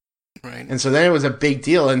setting. Right. And so then it was a big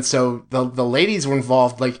deal. And so the ladies were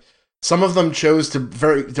involved. Like, some of them chose to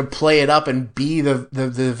play it up and be the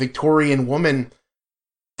Victorian woman.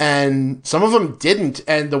 And some of them didn't.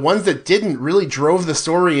 And the ones that didn't really drove the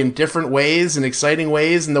story in different ways and exciting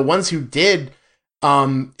ways. And the ones who did,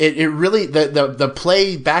 it really, the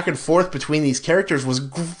play back and forth between these characters was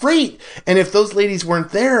great. And if those ladies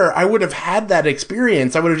weren't there, I would have had that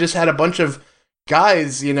experience. I would have just had a bunch of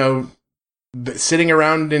guys, sitting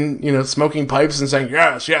around and, smoking pipes and saying,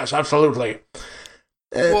 yes, absolutely.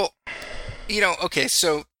 Well, okay,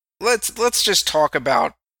 so let's just talk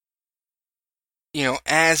about,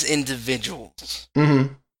 as individuals.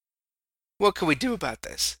 Mm-hmm. What can we do about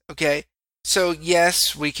this? Okay. So,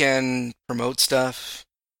 yes, we can promote stuff.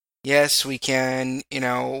 Yes, we can,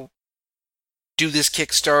 do this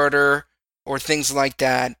Kickstarter or things like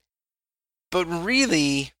that. But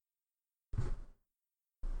really,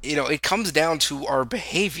 it comes down to our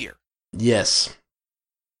behavior. Yes.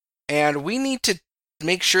 And we need to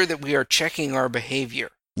make sure that we are checking our behavior.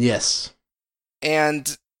 Yes.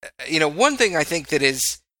 And, one thing I think that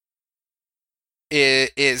is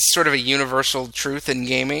sort of a universal truth in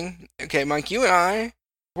gaming. Okay, Mike, you and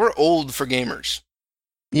we're old for gamers.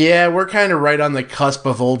 Yeah, we're kind of right on the cusp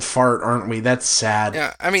of old fart, aren't we? That's sad.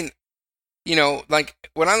 Yeah, I mean, like,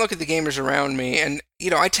 when I look at the gamers around me, and,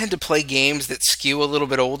 I tend to play games that skew a little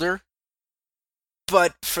bit older,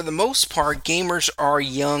 but for the most part, gamers are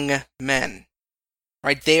young men.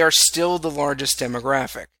 right? They are still the largest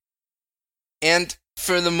demographic. And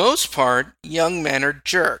for the most part, young men are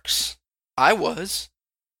jerks. I was.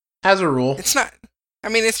 As a rule. It's not, I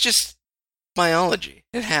mean, it's just biology.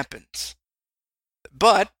 It happens.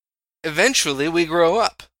 But eventually we grow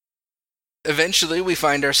up. Eventually we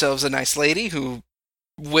find ourselves a nice lady who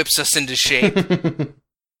whips us into shape.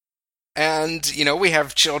 And, we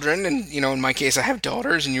have children, and, in my case, I have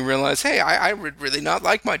daughters, and you realize, hey, I would really not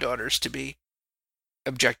like my daughters to be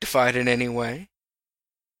objectified in any way.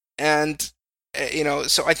 And,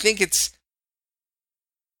 so I think it's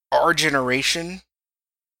our generation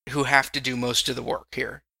who have to do most of the work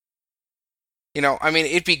here.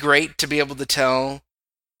 It'd be great to be able to tell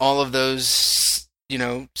all of those,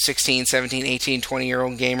 16, 17, 18,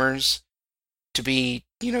 20-year-old gamers to be,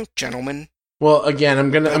 gentlemen. Well, again,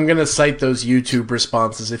 I'm gonna cite those YouTube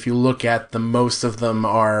responses. If you look at them, most of them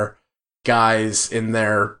are guys in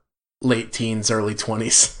their late teens, early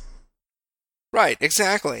 20s. Right,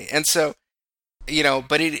 exactly. And so,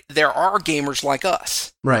 but there are gamers like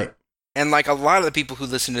us. Right. And like a lot of the people who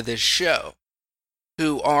listen to this show,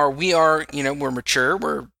 we're mature,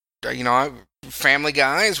 we're, family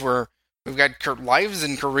guys, we've got lives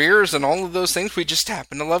and careers and all of those things. We just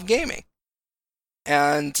happen to love gaming.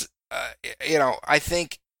 And, I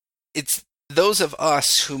think it's those of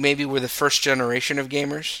us who maybe were the first generation of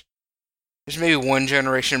gamers. There's maybe one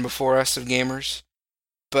generation before us of gamers,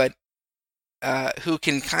 but who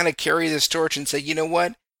can kind of carry this torch and say, you know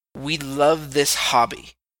what? We love this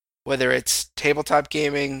hobby. Whether it's tabletop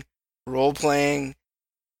gaming, role-playing,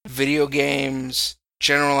 video games,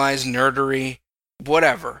 generalized nerdery,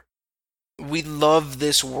 whatever. We love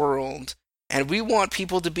this world, and we want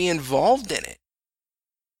people to be involved in it.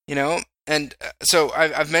 And so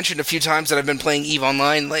I've mentioned a few times that I've been playing EVE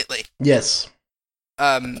Online lately. Yes.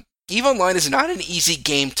 EVE Online is not an easy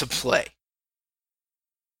game to play.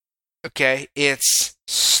 Okay? It's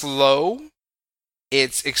slow.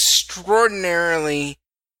 It's extraordinarily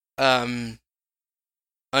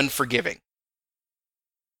unforgiving.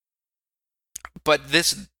 But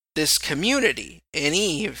this community in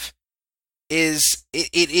EVE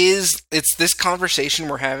it's this conversation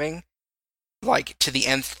we're having, like, to the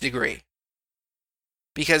nth degree.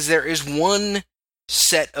 Because there is one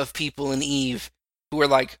set of people in EVE who are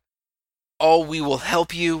like, oh, we will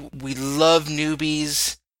help you, we love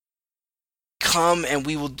newbies, come and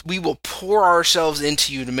we will pour ourselves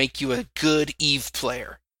into you to make you a good EVE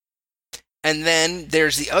player. And then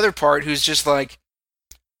there's the other part who's just like,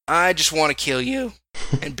 I just want to kill you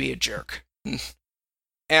and be a jerk.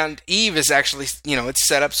 And EVE is actually, it's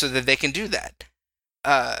set up so that they can do that.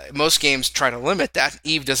 Most games try to limit that.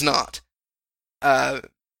 EVE does not. And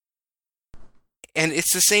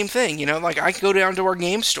it's the same thing, like I go down to our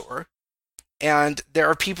game store and there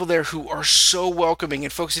are people there who are so welcoming.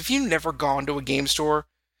 And folks, if you've never gone to a game store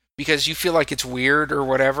because you feel like it's weird or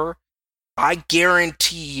whatever, I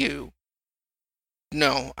guarantee you,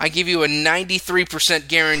 no, I give you a 93%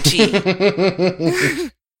 guarantee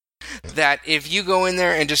that if you go in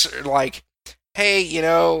there and just like, hey,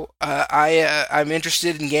 I'm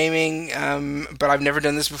interested in gaming, but I've never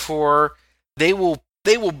done this before, they will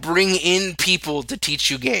bring in people to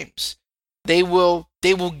teach you games. They will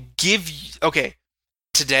give you... Okay,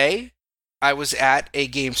 today I was at a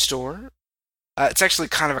game store. It's actually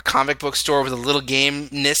kind of a comic book store with a little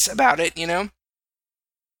game-ness about it,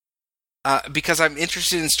 because I'm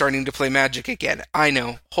interested in starting to play Magic again. I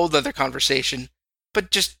know, whole other conversation, but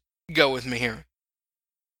just go with me here.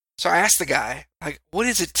 So I asked the guy, like, what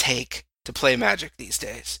does it take to play Magic these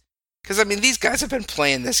days? Because, these guys have been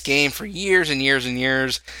playing this game for years and years and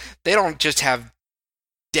years. They don't just have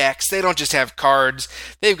decks. They don't just have cards.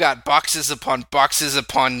 They've got boxes upon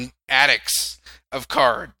attics of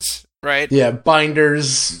cards, right? Yeah,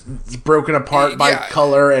 binders broken apart by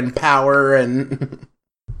color and power and...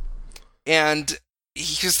 And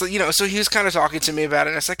he was, so he was kind of talking to me about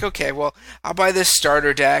it, and I was like, okay, well, I'll buy this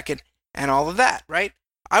starter deck and all of that, right?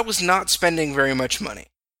 I was not spending very much money.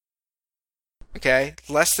 Okay?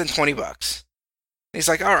 Less than $20. He's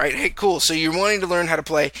like, all right, hey, cool, so you're wanting to learn how to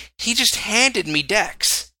play. He just handed me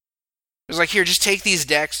decks. He was like, here, just take these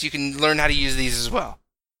decks, you can learn how to use these as well.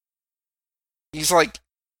 He's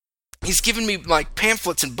giving me, like,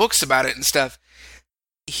 pamphlets and books about it and stuff.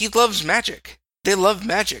 He loves Magic. They love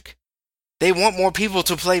Magic. They want more people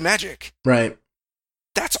to play Magic. Right.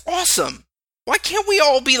 That's awesome. Why can't we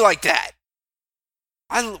all be like that?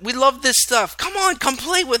 We love this stuff. Come on, come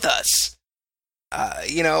play with us.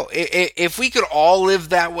 If we could all live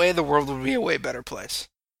that way, the world would be a way better place.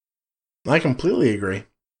 I completely agree.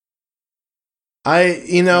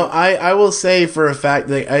 I will say for a fact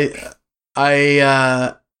that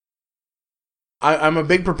I'm a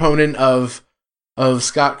big proponent of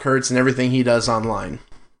Scott Kurtz and everything he does online.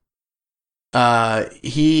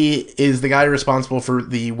 He is the guy responsible for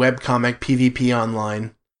the webcomic PvP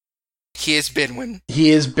Online. He is Binwin. He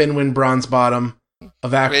is Binwin Bronzebottom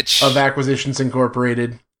of Acquisitions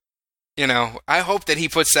Incorporated. You know, I hope that he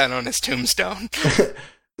puts that on his tombstone.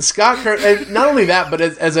 Scott Kurtz, and not only that, but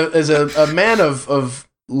as a man of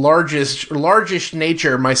largish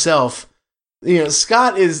nature myself, you know,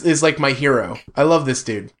 Scott is like my hero. I love this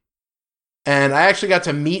dude. And I actually got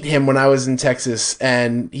to meet him when I was in Texas,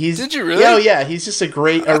 and Did you really? Oh yeah, he's just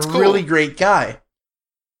really great guy.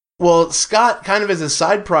 Well, Scott, kind of as a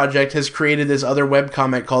side project, has created this other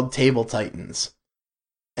webcomic called Table Titans.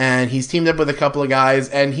 And he's teamed up with a couple of guys,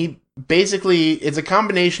 and it's a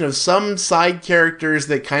combination of some side characters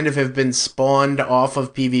that kind of have been spawned off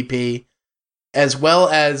of PvP, as well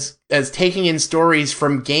as taking in stories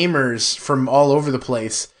from gamers from all over the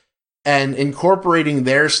place and incorporating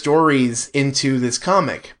their stories into this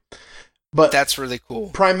comic. But that's really cool.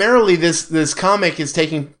 Primarily, this comic is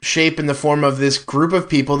taking shape in the form of this group of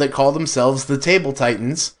people that call themselves the Table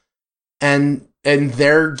Titans, and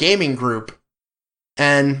their gaming group.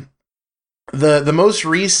 And the most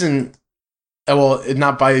recent, well,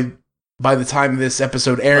 not by the time this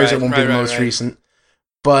episode airs, it won't be the most recent.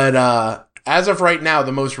 But as of right now,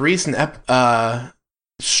 the most recent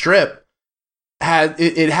strip had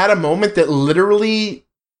a moment that literally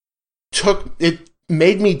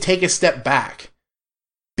made me take a step back,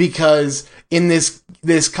 because in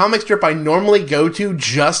this comic strip I normally go to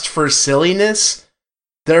just for silliness,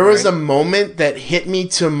 there was a moment that hit me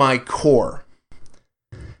to my core.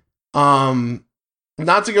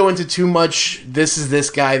 Not to go into too much, this is this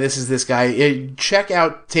guy. Check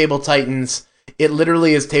out Table Titans. It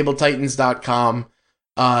literally is tabletitans.com.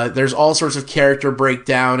 There's all sorts of character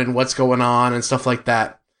breakdown and what's going on and stuff like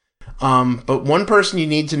that. But one person you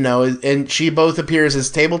need to know is, and she both appears as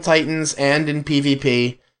Table Titans and in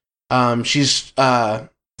PvP. She's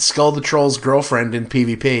Skull the Troll's girlfriend in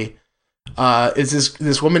PvP. Is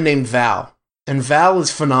this woman named Val. And Val is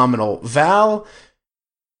phenomenal. Val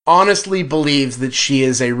honestly believes that she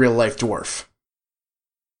is a real life dwarf.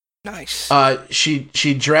 Nice.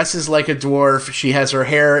 She dresses like a dwarf. She has her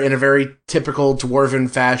hair in a very typical dwarven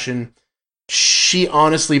fashion. She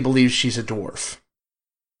honestly believes she's a dwarf.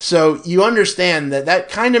 So you understand that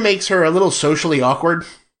kind of makes her a little socially awkward.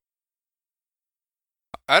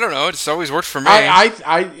 I don't know. It's always worked for me.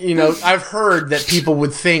 I've heard that people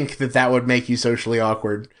would think that would make you socially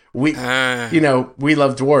awkward. We love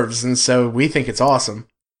dwarves, and so we think it's awesome.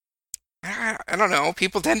 I don't know.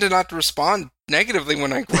 People tend to not respond negatively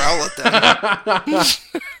when I growl at them.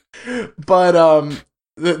 But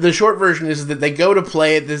the short version is that they go to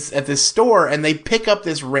play at this store, and they pick up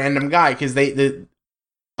this random guy because they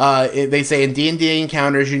say in D&D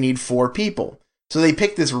encounters you need 4 people. So they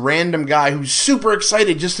pick this random guy who's super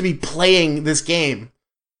excited just to be playing this game.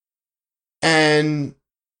 And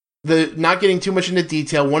not getting too much into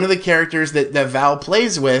detail, one of the characters that Val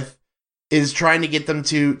plays with is trying to get them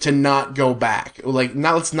to not go back. Like,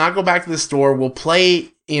 now let's not go back to the store. We'll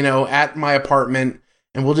play, at my apartment,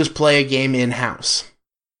 and we'll just play a game in-house.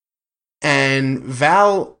 And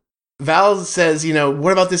Val says,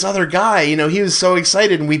 what about this other guy? He was so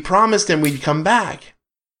excited, and we promised him we'd come back.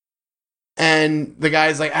 And the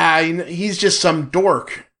guy's like, he's just some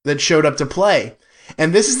dork that showed up to play.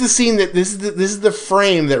 And this is the scene this is the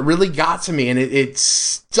frame that really got to me, and it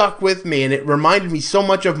stuck with me, and it reminded me so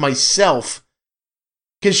much of myself.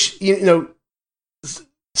 Because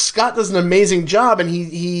Scott does an amazing job, and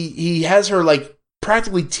he has her like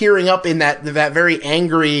practically tearing up in that very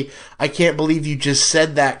angry, I can't believe you just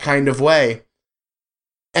said that kind of way.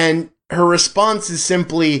 And her response is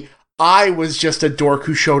simply, I was just a dork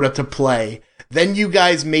who showed up to play. Then you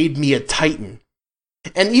guys made me a Titan.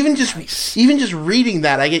 And even just reading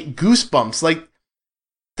that, I get goosebumps. Like,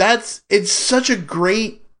 it's such a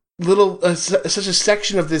great little, such a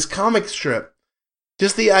section of this comic strip.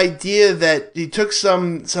 Just the idea that he took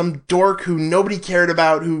some dork who nobody cared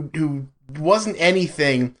about, who wasn't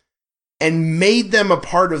anything, and made them a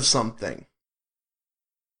part of something.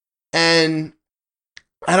 And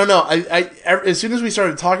I don't know. I as soon as we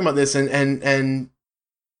started talking about this and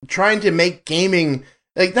trying to make gaming,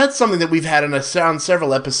 like, that's something that we've had on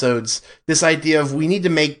several episodes. This idea of we need to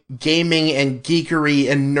make gaming and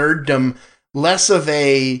geekery and nerddom less of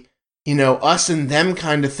a, us and them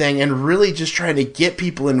kind of thing, and really just trying to get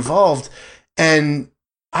people involved. And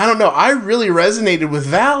I don't know, I really resonated with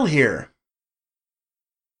Val here.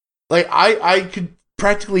 Like, I could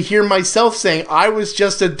practically hear myself saying, I was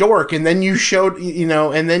just a dork, and then you showed,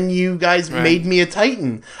 and then you guys made me a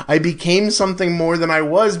Titan. I became something more than I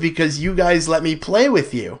was because you guys let me play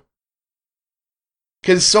with you.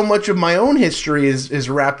 Because so much of my own history is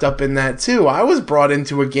wrapped up in that, too. I was brought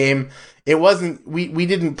into a game. It wasn't, we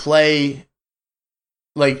didn't play,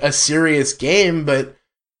 like, a serious game, but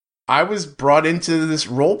I was brought into this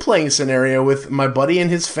role-playing scenario with my buddy and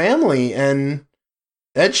his family, and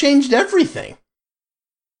that changed everything.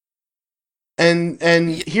 And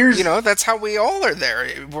here's... that's how we all are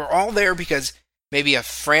there. We're all there because maybe a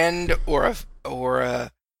friend or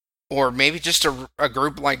maybe just a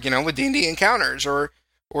group like, with D&D Encounters or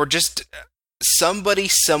just somebody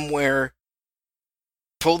somewhere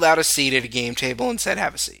pulled out a seat at a game table and said,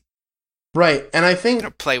 have a seat. Right. And I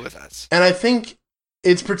think... play with us. And I think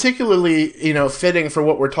it's particularly, fitting for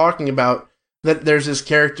what we're talking about that there's this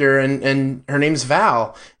character and her name's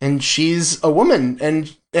Val, and she's a woman,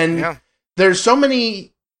 and there's so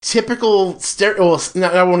many typical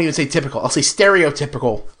I won't even say typical, I'll say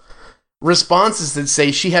stereotypical responses that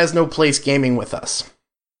say she has no place gaming with us,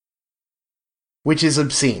 which is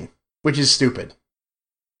obscene, which is stupid,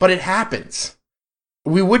 but it happens.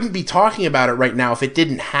 We wouldn't be talking about it right now if it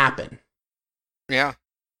didn't happen. Yeah.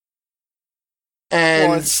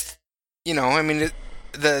 And it's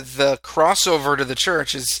the crossover to the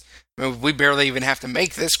church is, we barely even have to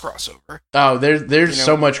make this crossover. Oh, there's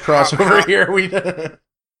so much crossover here.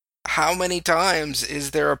 How many times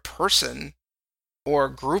is there a person or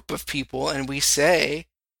a group of people, and we say,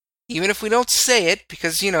 even if we don't say it,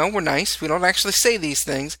 because, we're nice, we don't actually say these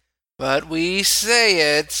things, but we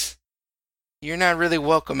say it, you're not really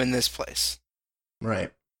welcome in this place.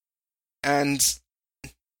 Right. And,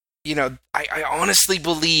 I honestly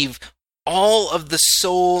believe all of the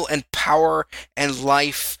soul and power and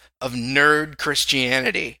life of nerd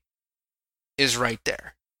Christianity is right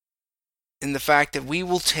there. In the fact that we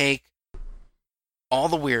will take all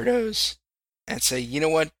the weirdos and say, you know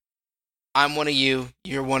what? I'm one of you.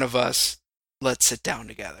 You're one of us. Let's sit down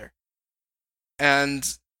together. And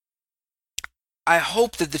I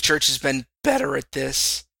hope that the church has been better at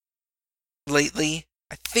this lately.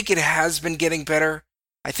 I think it has been getting better.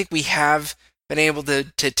 I think we have been able to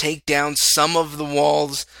take down some of the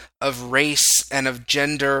walls of race and of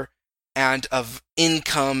gender and of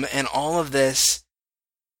income and all of this.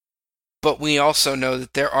 But we also know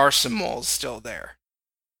that there are some walls still there.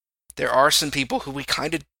 There are some people who we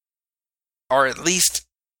kind of are at least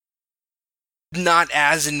not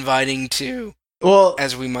as inviting to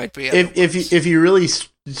as we might be. If you really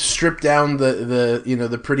strip down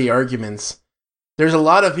the pretty arguments, there's a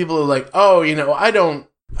lot of people who are like, oh,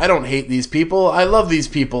 I don't hate these people. I love these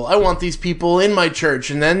people. I want these people in my church.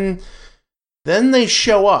 And then they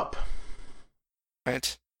show up.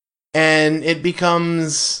 Right. And it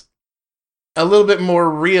becomes a little bit more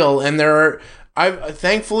real. And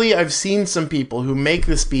thankfully I've seen some people who make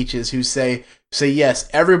the speeches who say, yes,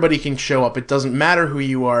 everybody can show up. It doesn't matter who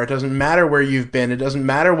you are. It doesn't matter where you've been. It doesn't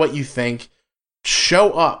matter what you think.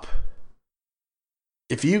 Show up.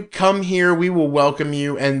 If you come here, we will welcome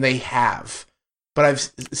you. And they have. But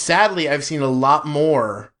I've seen a lot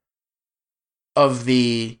more of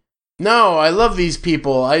no, I love these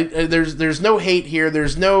people. There's no hate here.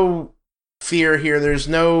 There's no fear here. There's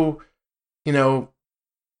no,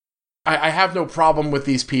 I have no problem with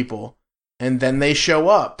these people. And then they show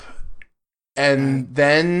up. And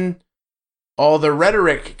then all the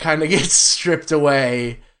rhetoric kind of gets stripped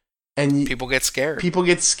away. And people get scared. People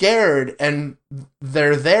get scared, and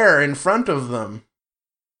they're there in front of them.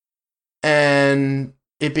 And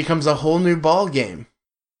it becomes a whole new ball game.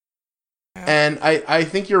 Yeah. And I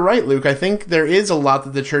think you're right, Luke. I think there is a lot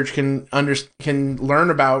that the church can learn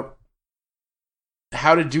about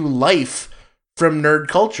how to do life from nerd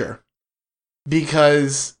culture.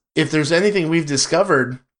 Because if there's anything we've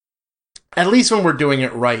discovered, at least when we're doing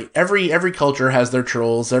it right, every culture has their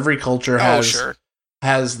trolls. Every culture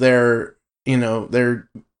has their their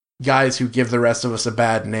guys who give the rest of us a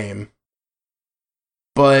bad name.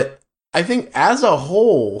 But I think as a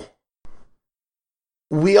whole,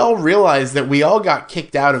 we all realized that we all got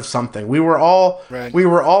kicked out of something. We were all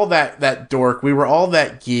that dork. We were all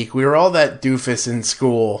that geek. We were all that doofus in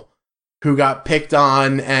school who got picked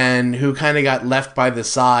on and who kind of got left by the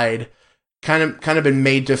side, kind of been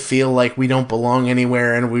made to feel like we don't belong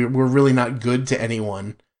anywhere and we're really not good to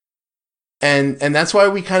anyone. And that's why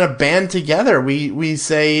we kind of band together. We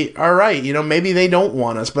say, all right, maybe they don't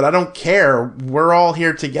want us, but I don't care. We're all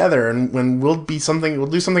here together, and when we'll do something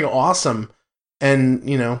awesome. And,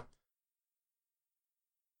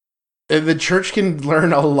 the church can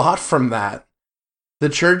learn a lot from that. the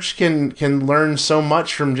church can learn so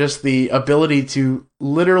much from just the ability to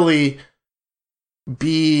literally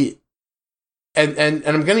be, and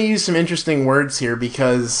I'm going to use some interesting words here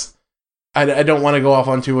because I don't want to go off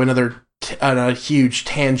onto a huge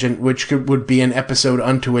tangent, which would be an episode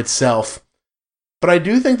unto itself. But I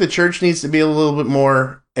do think the church needs to be a little bit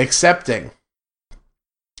more accepting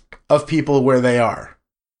of people where they are.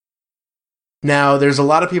 Now, there's a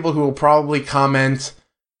lot of people who will probably comment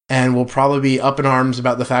and will probably be up in arms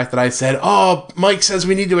about the fact that I said, oh, Mike says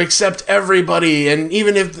we need to accept everybody, and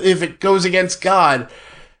even if it goes against God.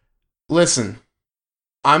 Listen,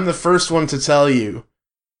 I'm the first one to tell you,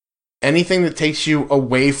 anything that takes you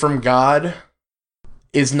away from God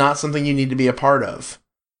is not something you need to be a part of.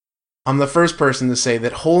 I'm the first person to say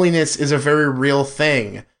that holiness is a very real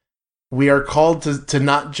thing. We are called to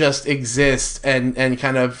not just exist and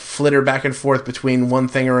kind of flitter back and forth between one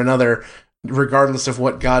thing or another, regardless of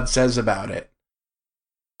what God says about it.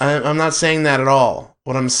 I'm not saying that at all.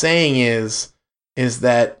 What I'm saying is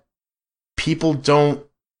that people don't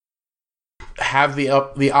have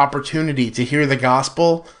the opportunity to hear the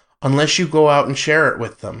gospel unless you go out and share it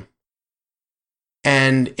with them.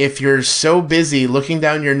 And if you're so busy looking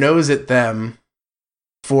down your nose at them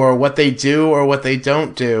for what they do or what they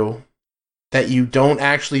don't do, that you don't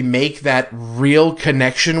actually make that real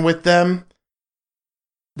connection with them,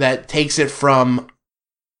 that takes it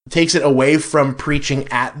away from preaching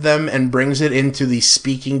at them and brings it into the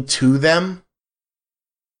speaking to them,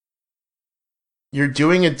 you're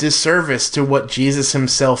doing a disservice to what Jesus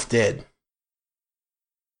himself did.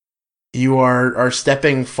 You are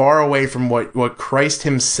stepping far away from what Christ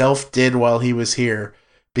himself did while he was here,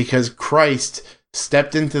 because Christ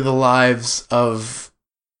stepped into the lives of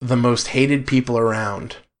the most hated people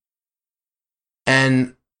around.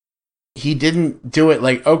 And he didn't do it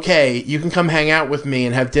like, okay, you can come hang out with me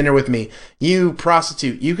and have dinner with me. You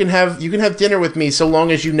prostitute, you can have dinner with me so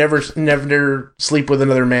long as you never sleep with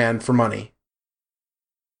another man for money.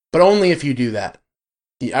 But only if you do that.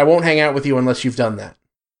 I won't hang out with you unless you've done that.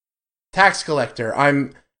 Tax collector,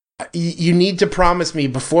 you need to promise me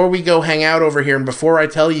before we go hang out over here and before I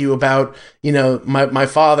tell you about, my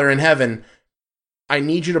Father in heaven, I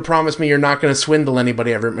need you to promise me you're not going to swindle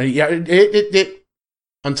anybody ever.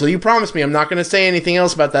 Until you promise me, I'm not going to say anything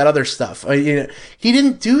else about that other stuff. He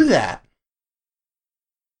didn't do that.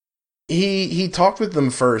 He talked with them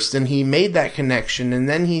first, and he made that connection, and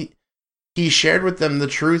then he shared with them the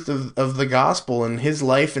truth of the gospel and his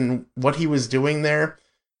life and what he was doing there.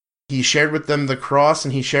 He shared with them the cross,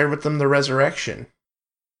 and he shared with them the resurrection.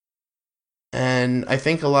 And I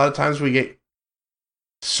think a lot of times we get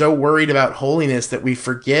so worried about holiness that we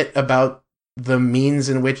forget about the means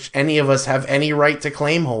in which any of us have any right to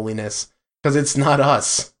claim holiness, because it's not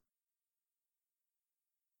us.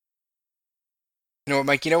 You know what,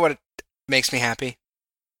 Mike? You know what makes me happy?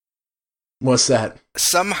 What's that?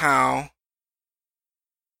 Somehow,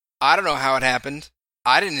 I don't know how it happened.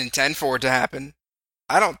 I didn't intend for it to happen.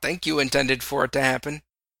 I don't think you intended for it to happen.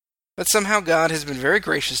 But somehow God has been very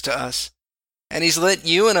gracious to us, and he's let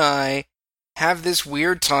you and I have this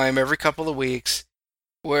weird time every couple of weeks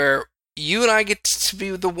where you and I get to be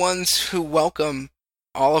the ones who welcome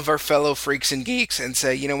all of our fellow freaks and geeks and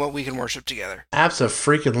say, you know what, we can worship together.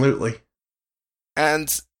 Abso-freaking-lutely. And,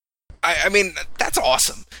 I mean, that's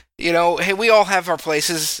awesome. Hey, we all have our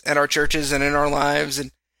places at our churches and in our lives,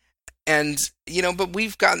 and but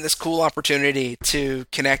we've gotten this cool opportunity to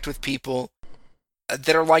connect with people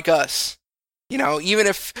that are like us. Even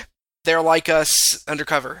if they're like us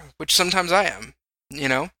undercover, which sometimes I am,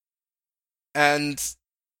 and,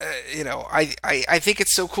 I think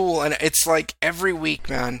it's so cool. And it's like every week,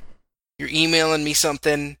 man, you're emailing me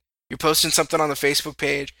something, you're posting something on the Facebook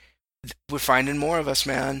page. We're finding more of us,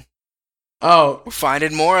 man. Oh, we're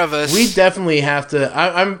finding more of us. We definitely have to.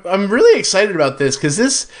 I'm really excited about this because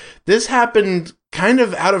this happened kind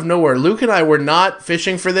of out of nowhere. Luke and I were not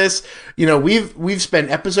fishing for this. We've spent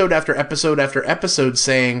episode after episode after episode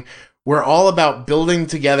saying we're all about building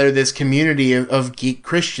together this community of geek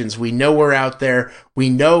Christians. We know we're out there. We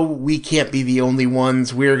know we can't be the only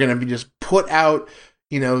ones. We're going to be just put out,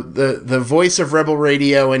 the voice of Rebel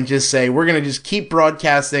Radio and just say, we're going to just keep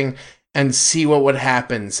broadcasting and see what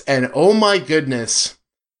happens. And oh my goodness,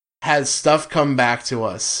 has stuff come back to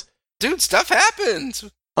us. Dude, stuff happens.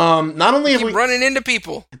 Not only have we running into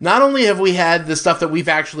people. Not only have we had the stuff that we've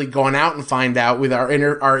actually gone out and find out with our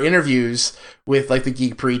interviews with like the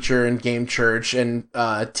Geek Preacher and Game Church and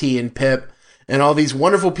T and Pip and all these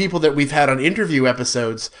wonderful people that we've had on interview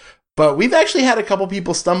episodes, but we've actually had a couple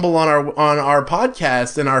people stumble on our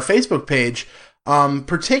podcast and our Facebook page.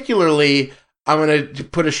 Particularly, I'm going to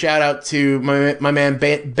put a shout out to my man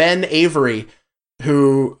Ben Avery,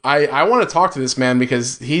 who I want to talk to this man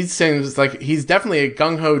because he seems like he's definitely a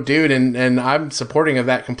gung-ho dude, and I'm supporting of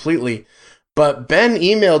that completely. But Ben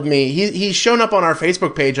emailed me. He's shown up on our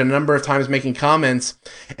Facebook page a number of times making comments,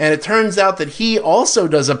 and it turns out that he also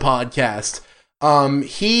does a podcast.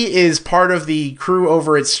 He is part of the crew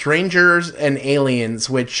over at Strangers and Aliens,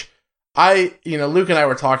 which Luke and I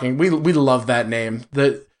were talking. We love that name.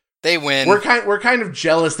 They win. We're kind of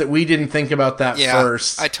jealous that we didn't think about that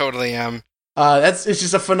first. I totally am. It's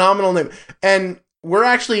just a phenomenal name. And we're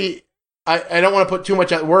actually, I don't want to put too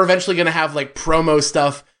much out. We're eventually going to have like promo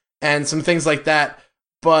stuff and some things like that.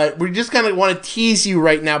 But we just kind of want to tease you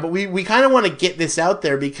right now. But we kind of want to get this out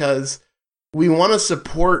there because we want to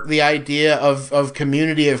support the idea of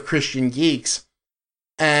community of Christian geeks.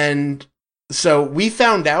 And so we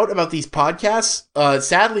found out about these podcasts.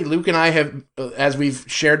 Sadly, Luke and I have, as we've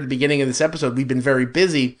shared at the beginning of this episode, we've been very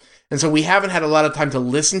busy. And so we haven't had a lot of time to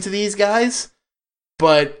listen to these guys.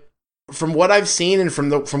 But from what I've seen and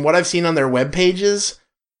from what I've seen on their web pages,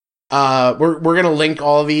 we're going to link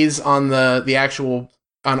all of these on the actual,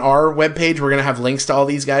 on our webpage. We're going to have links to all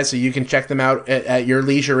these guys so you can check them out at your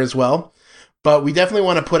leisure as well. But we definitely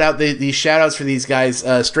want to put out these shout outs for these guys.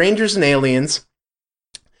 Strangers and Aliens.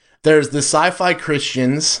 There's the Sci-Fi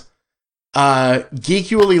Christians,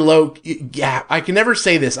 Geekually Low. Yeah, I can never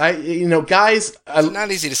say this. Guys, it's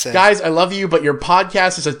not easy to say. Guys, I love you, but your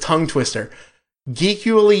podcast is a tongue twister.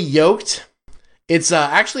 Geekually Yoked. It's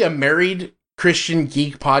actually a married Christian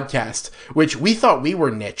geek podcast, which we thought we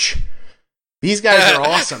were niche. These guys are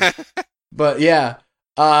awesome. But yeah,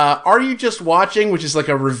 Are You Just Watching, which is like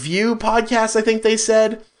a review podcast, I think they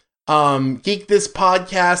said. Geek This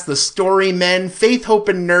Podcast, The Story Men, Faith, Hope,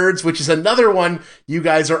 and Nerds, which is another one. You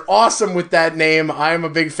guys are awesome with that name. I'm a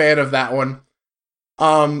big fan of that one.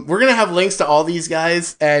 We're going to have links to all these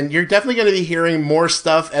guys, and you're definitely going to be hearing more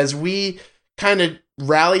stuff as we kind of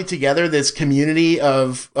rally together this community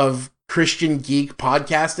of Christian geek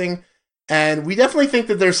podcasting. And we definitely think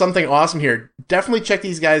that there's something awesome here. Definitely check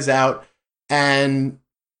these guys out and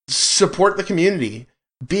support the community.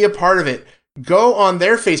 Be a part of it. Go on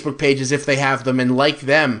their Facebook pages if they have them and like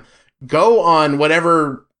them. Go on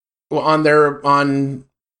whatever on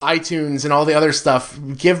iTunes and all the other stuff.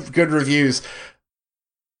 Give good reviews.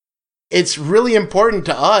 It's really important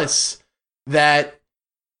to us that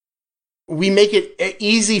we make it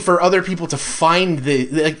easy for other people to find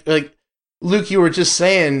like Luke, you were just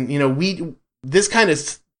saying, this kind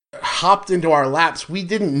of hopped into our laps. We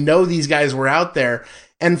didn't know these guys were out there.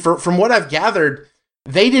 And from what I've gathered,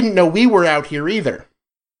 they didn't know we were out here either.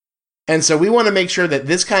 And so we want to make sure that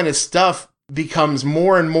this kind of stuff becomes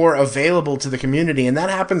more and more available to the community. And that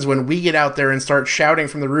happens when we get out there and start shouting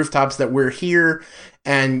from the rooftops that we're here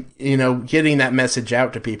and, getting that message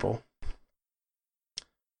out to people.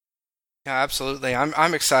 Yeah, absolutely.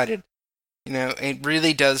 I'm excited. It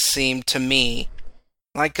really does seem to me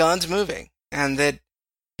like God's moving, and that,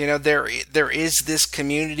 there is this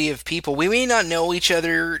community of people. We may not know each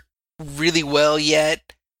other really well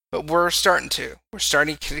yet, but we're starting to. We're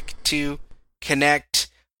starting to connect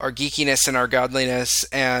our geekiness and our godliness,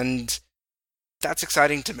 and that's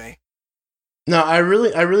exciting to me. No, I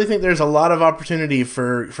really think there's a lot of opportunity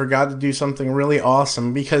for God to do something really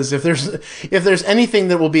awesome, because if there's anything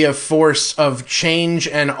that will be a force of change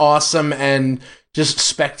and awesome and just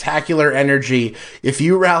spectacular energy, if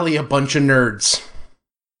you rally a bunch of nerds.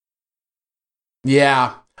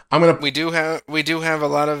 Yeah. We do have a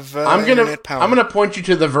lot of internet power. I'm gonna point you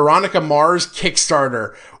to the Veronica Mars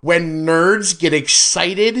Kickstarter. When nerds get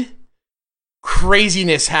excited,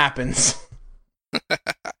 craziness happens.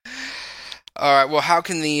 All right. Well, how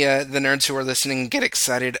can the nerds who are listening get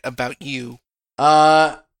excited about you?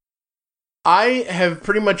 I have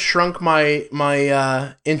pretty much shrunk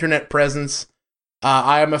my internet presence.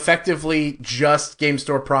 I am effectively just Game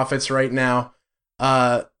Store Profits right now.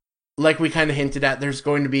 Like we kind of hinted at, there's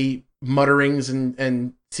going to be mutterings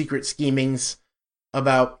and secret schemings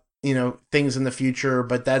about things in the future,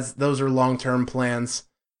 but those are long-term plans.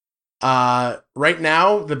 Right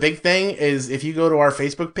now, the big thing is if you go to our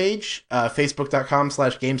Facebook page,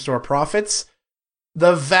 facebook.com/GameStoreProfits,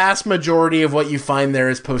 the vast majority of what you find there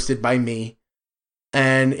is posted by me.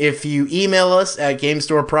 And if you email us at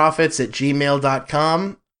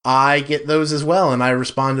GameStoreProfits@gmail.com, I get those as well, and I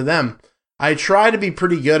respond to them. I try to be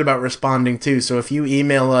pretty good about responding too, so if you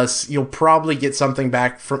email us, you'll probably get something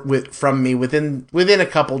back from me within a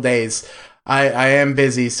couple days. I am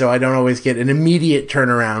busy, so I don't always get an immediate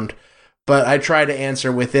turnaround, but I try to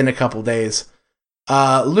answer within a couple days.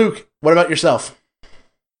 Luke, what about yourself?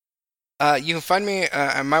 You can find me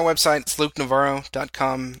at my website. It's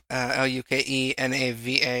lukenavarro.com,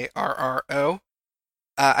 Lukenavarro.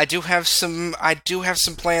 I do have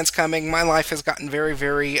some plans coming. My life has gotten very,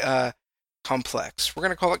 very complex. We're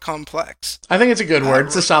gonna call it complex. I think it's a good word.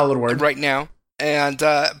 It's a solid word right now, and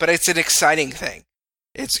but it's an exciting thing.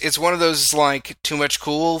 It's one of those like too much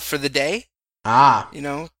cool for the day. You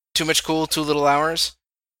know, too much cool, too little hours.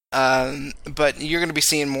 But you're gonna be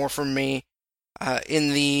seeing more from me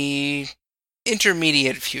in the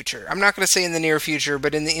intermediate future. I'm not gonna say in the near future,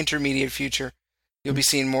 but in the intermediate future, you'll be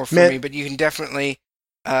seeing more from me. But you can definitely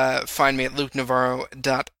find me at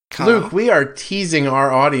lukenavarro.com. Luke, we are teasing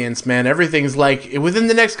our audience, man. Everything's like within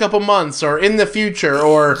the next couple months or in the future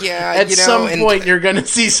or at some point you're going to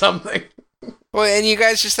see something. Well, and you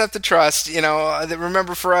guys just have to trust,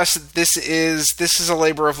 remember for us, this is a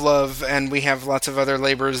labor of love, and we have lots of other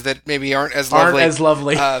labors that maybe aren't as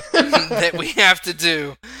lovely. That we have to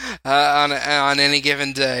do on any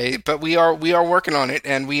given day. But we are working on it,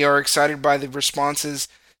 and we are excited by the responses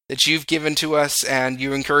that you've given to us, and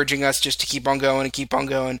you encouraging us just to keep on going and keep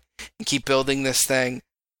building this thing.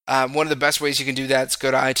 One of the best ways you can do that is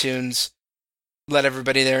go to iTunes, let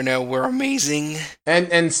everybody there know we're amazing.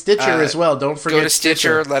 And Stitcher as well. Don't forget Go to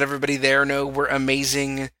Stitcher, let everybody there know we're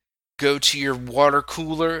amazing. Go to your water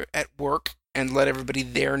cooler at work and let everybody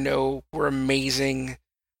there know we're amazing.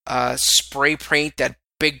 Spray paint that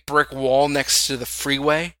big brick wall next to the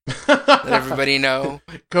freeway. Let everybody know.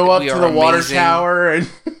 Go up to the water tower and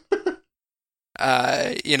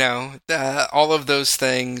all of those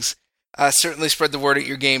things. Certainly spread the word at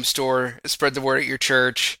your game store. Spread the word at your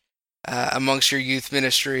church, amongst your youth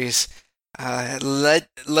ministries. Let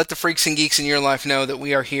the freaks and geeks in your life know that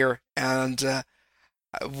we are here, and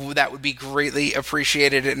that would be greatly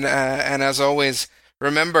appreciated. And as always,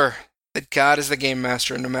 remember that God is the game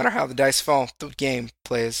master, and no matter how the dice fall, the game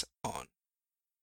plays on.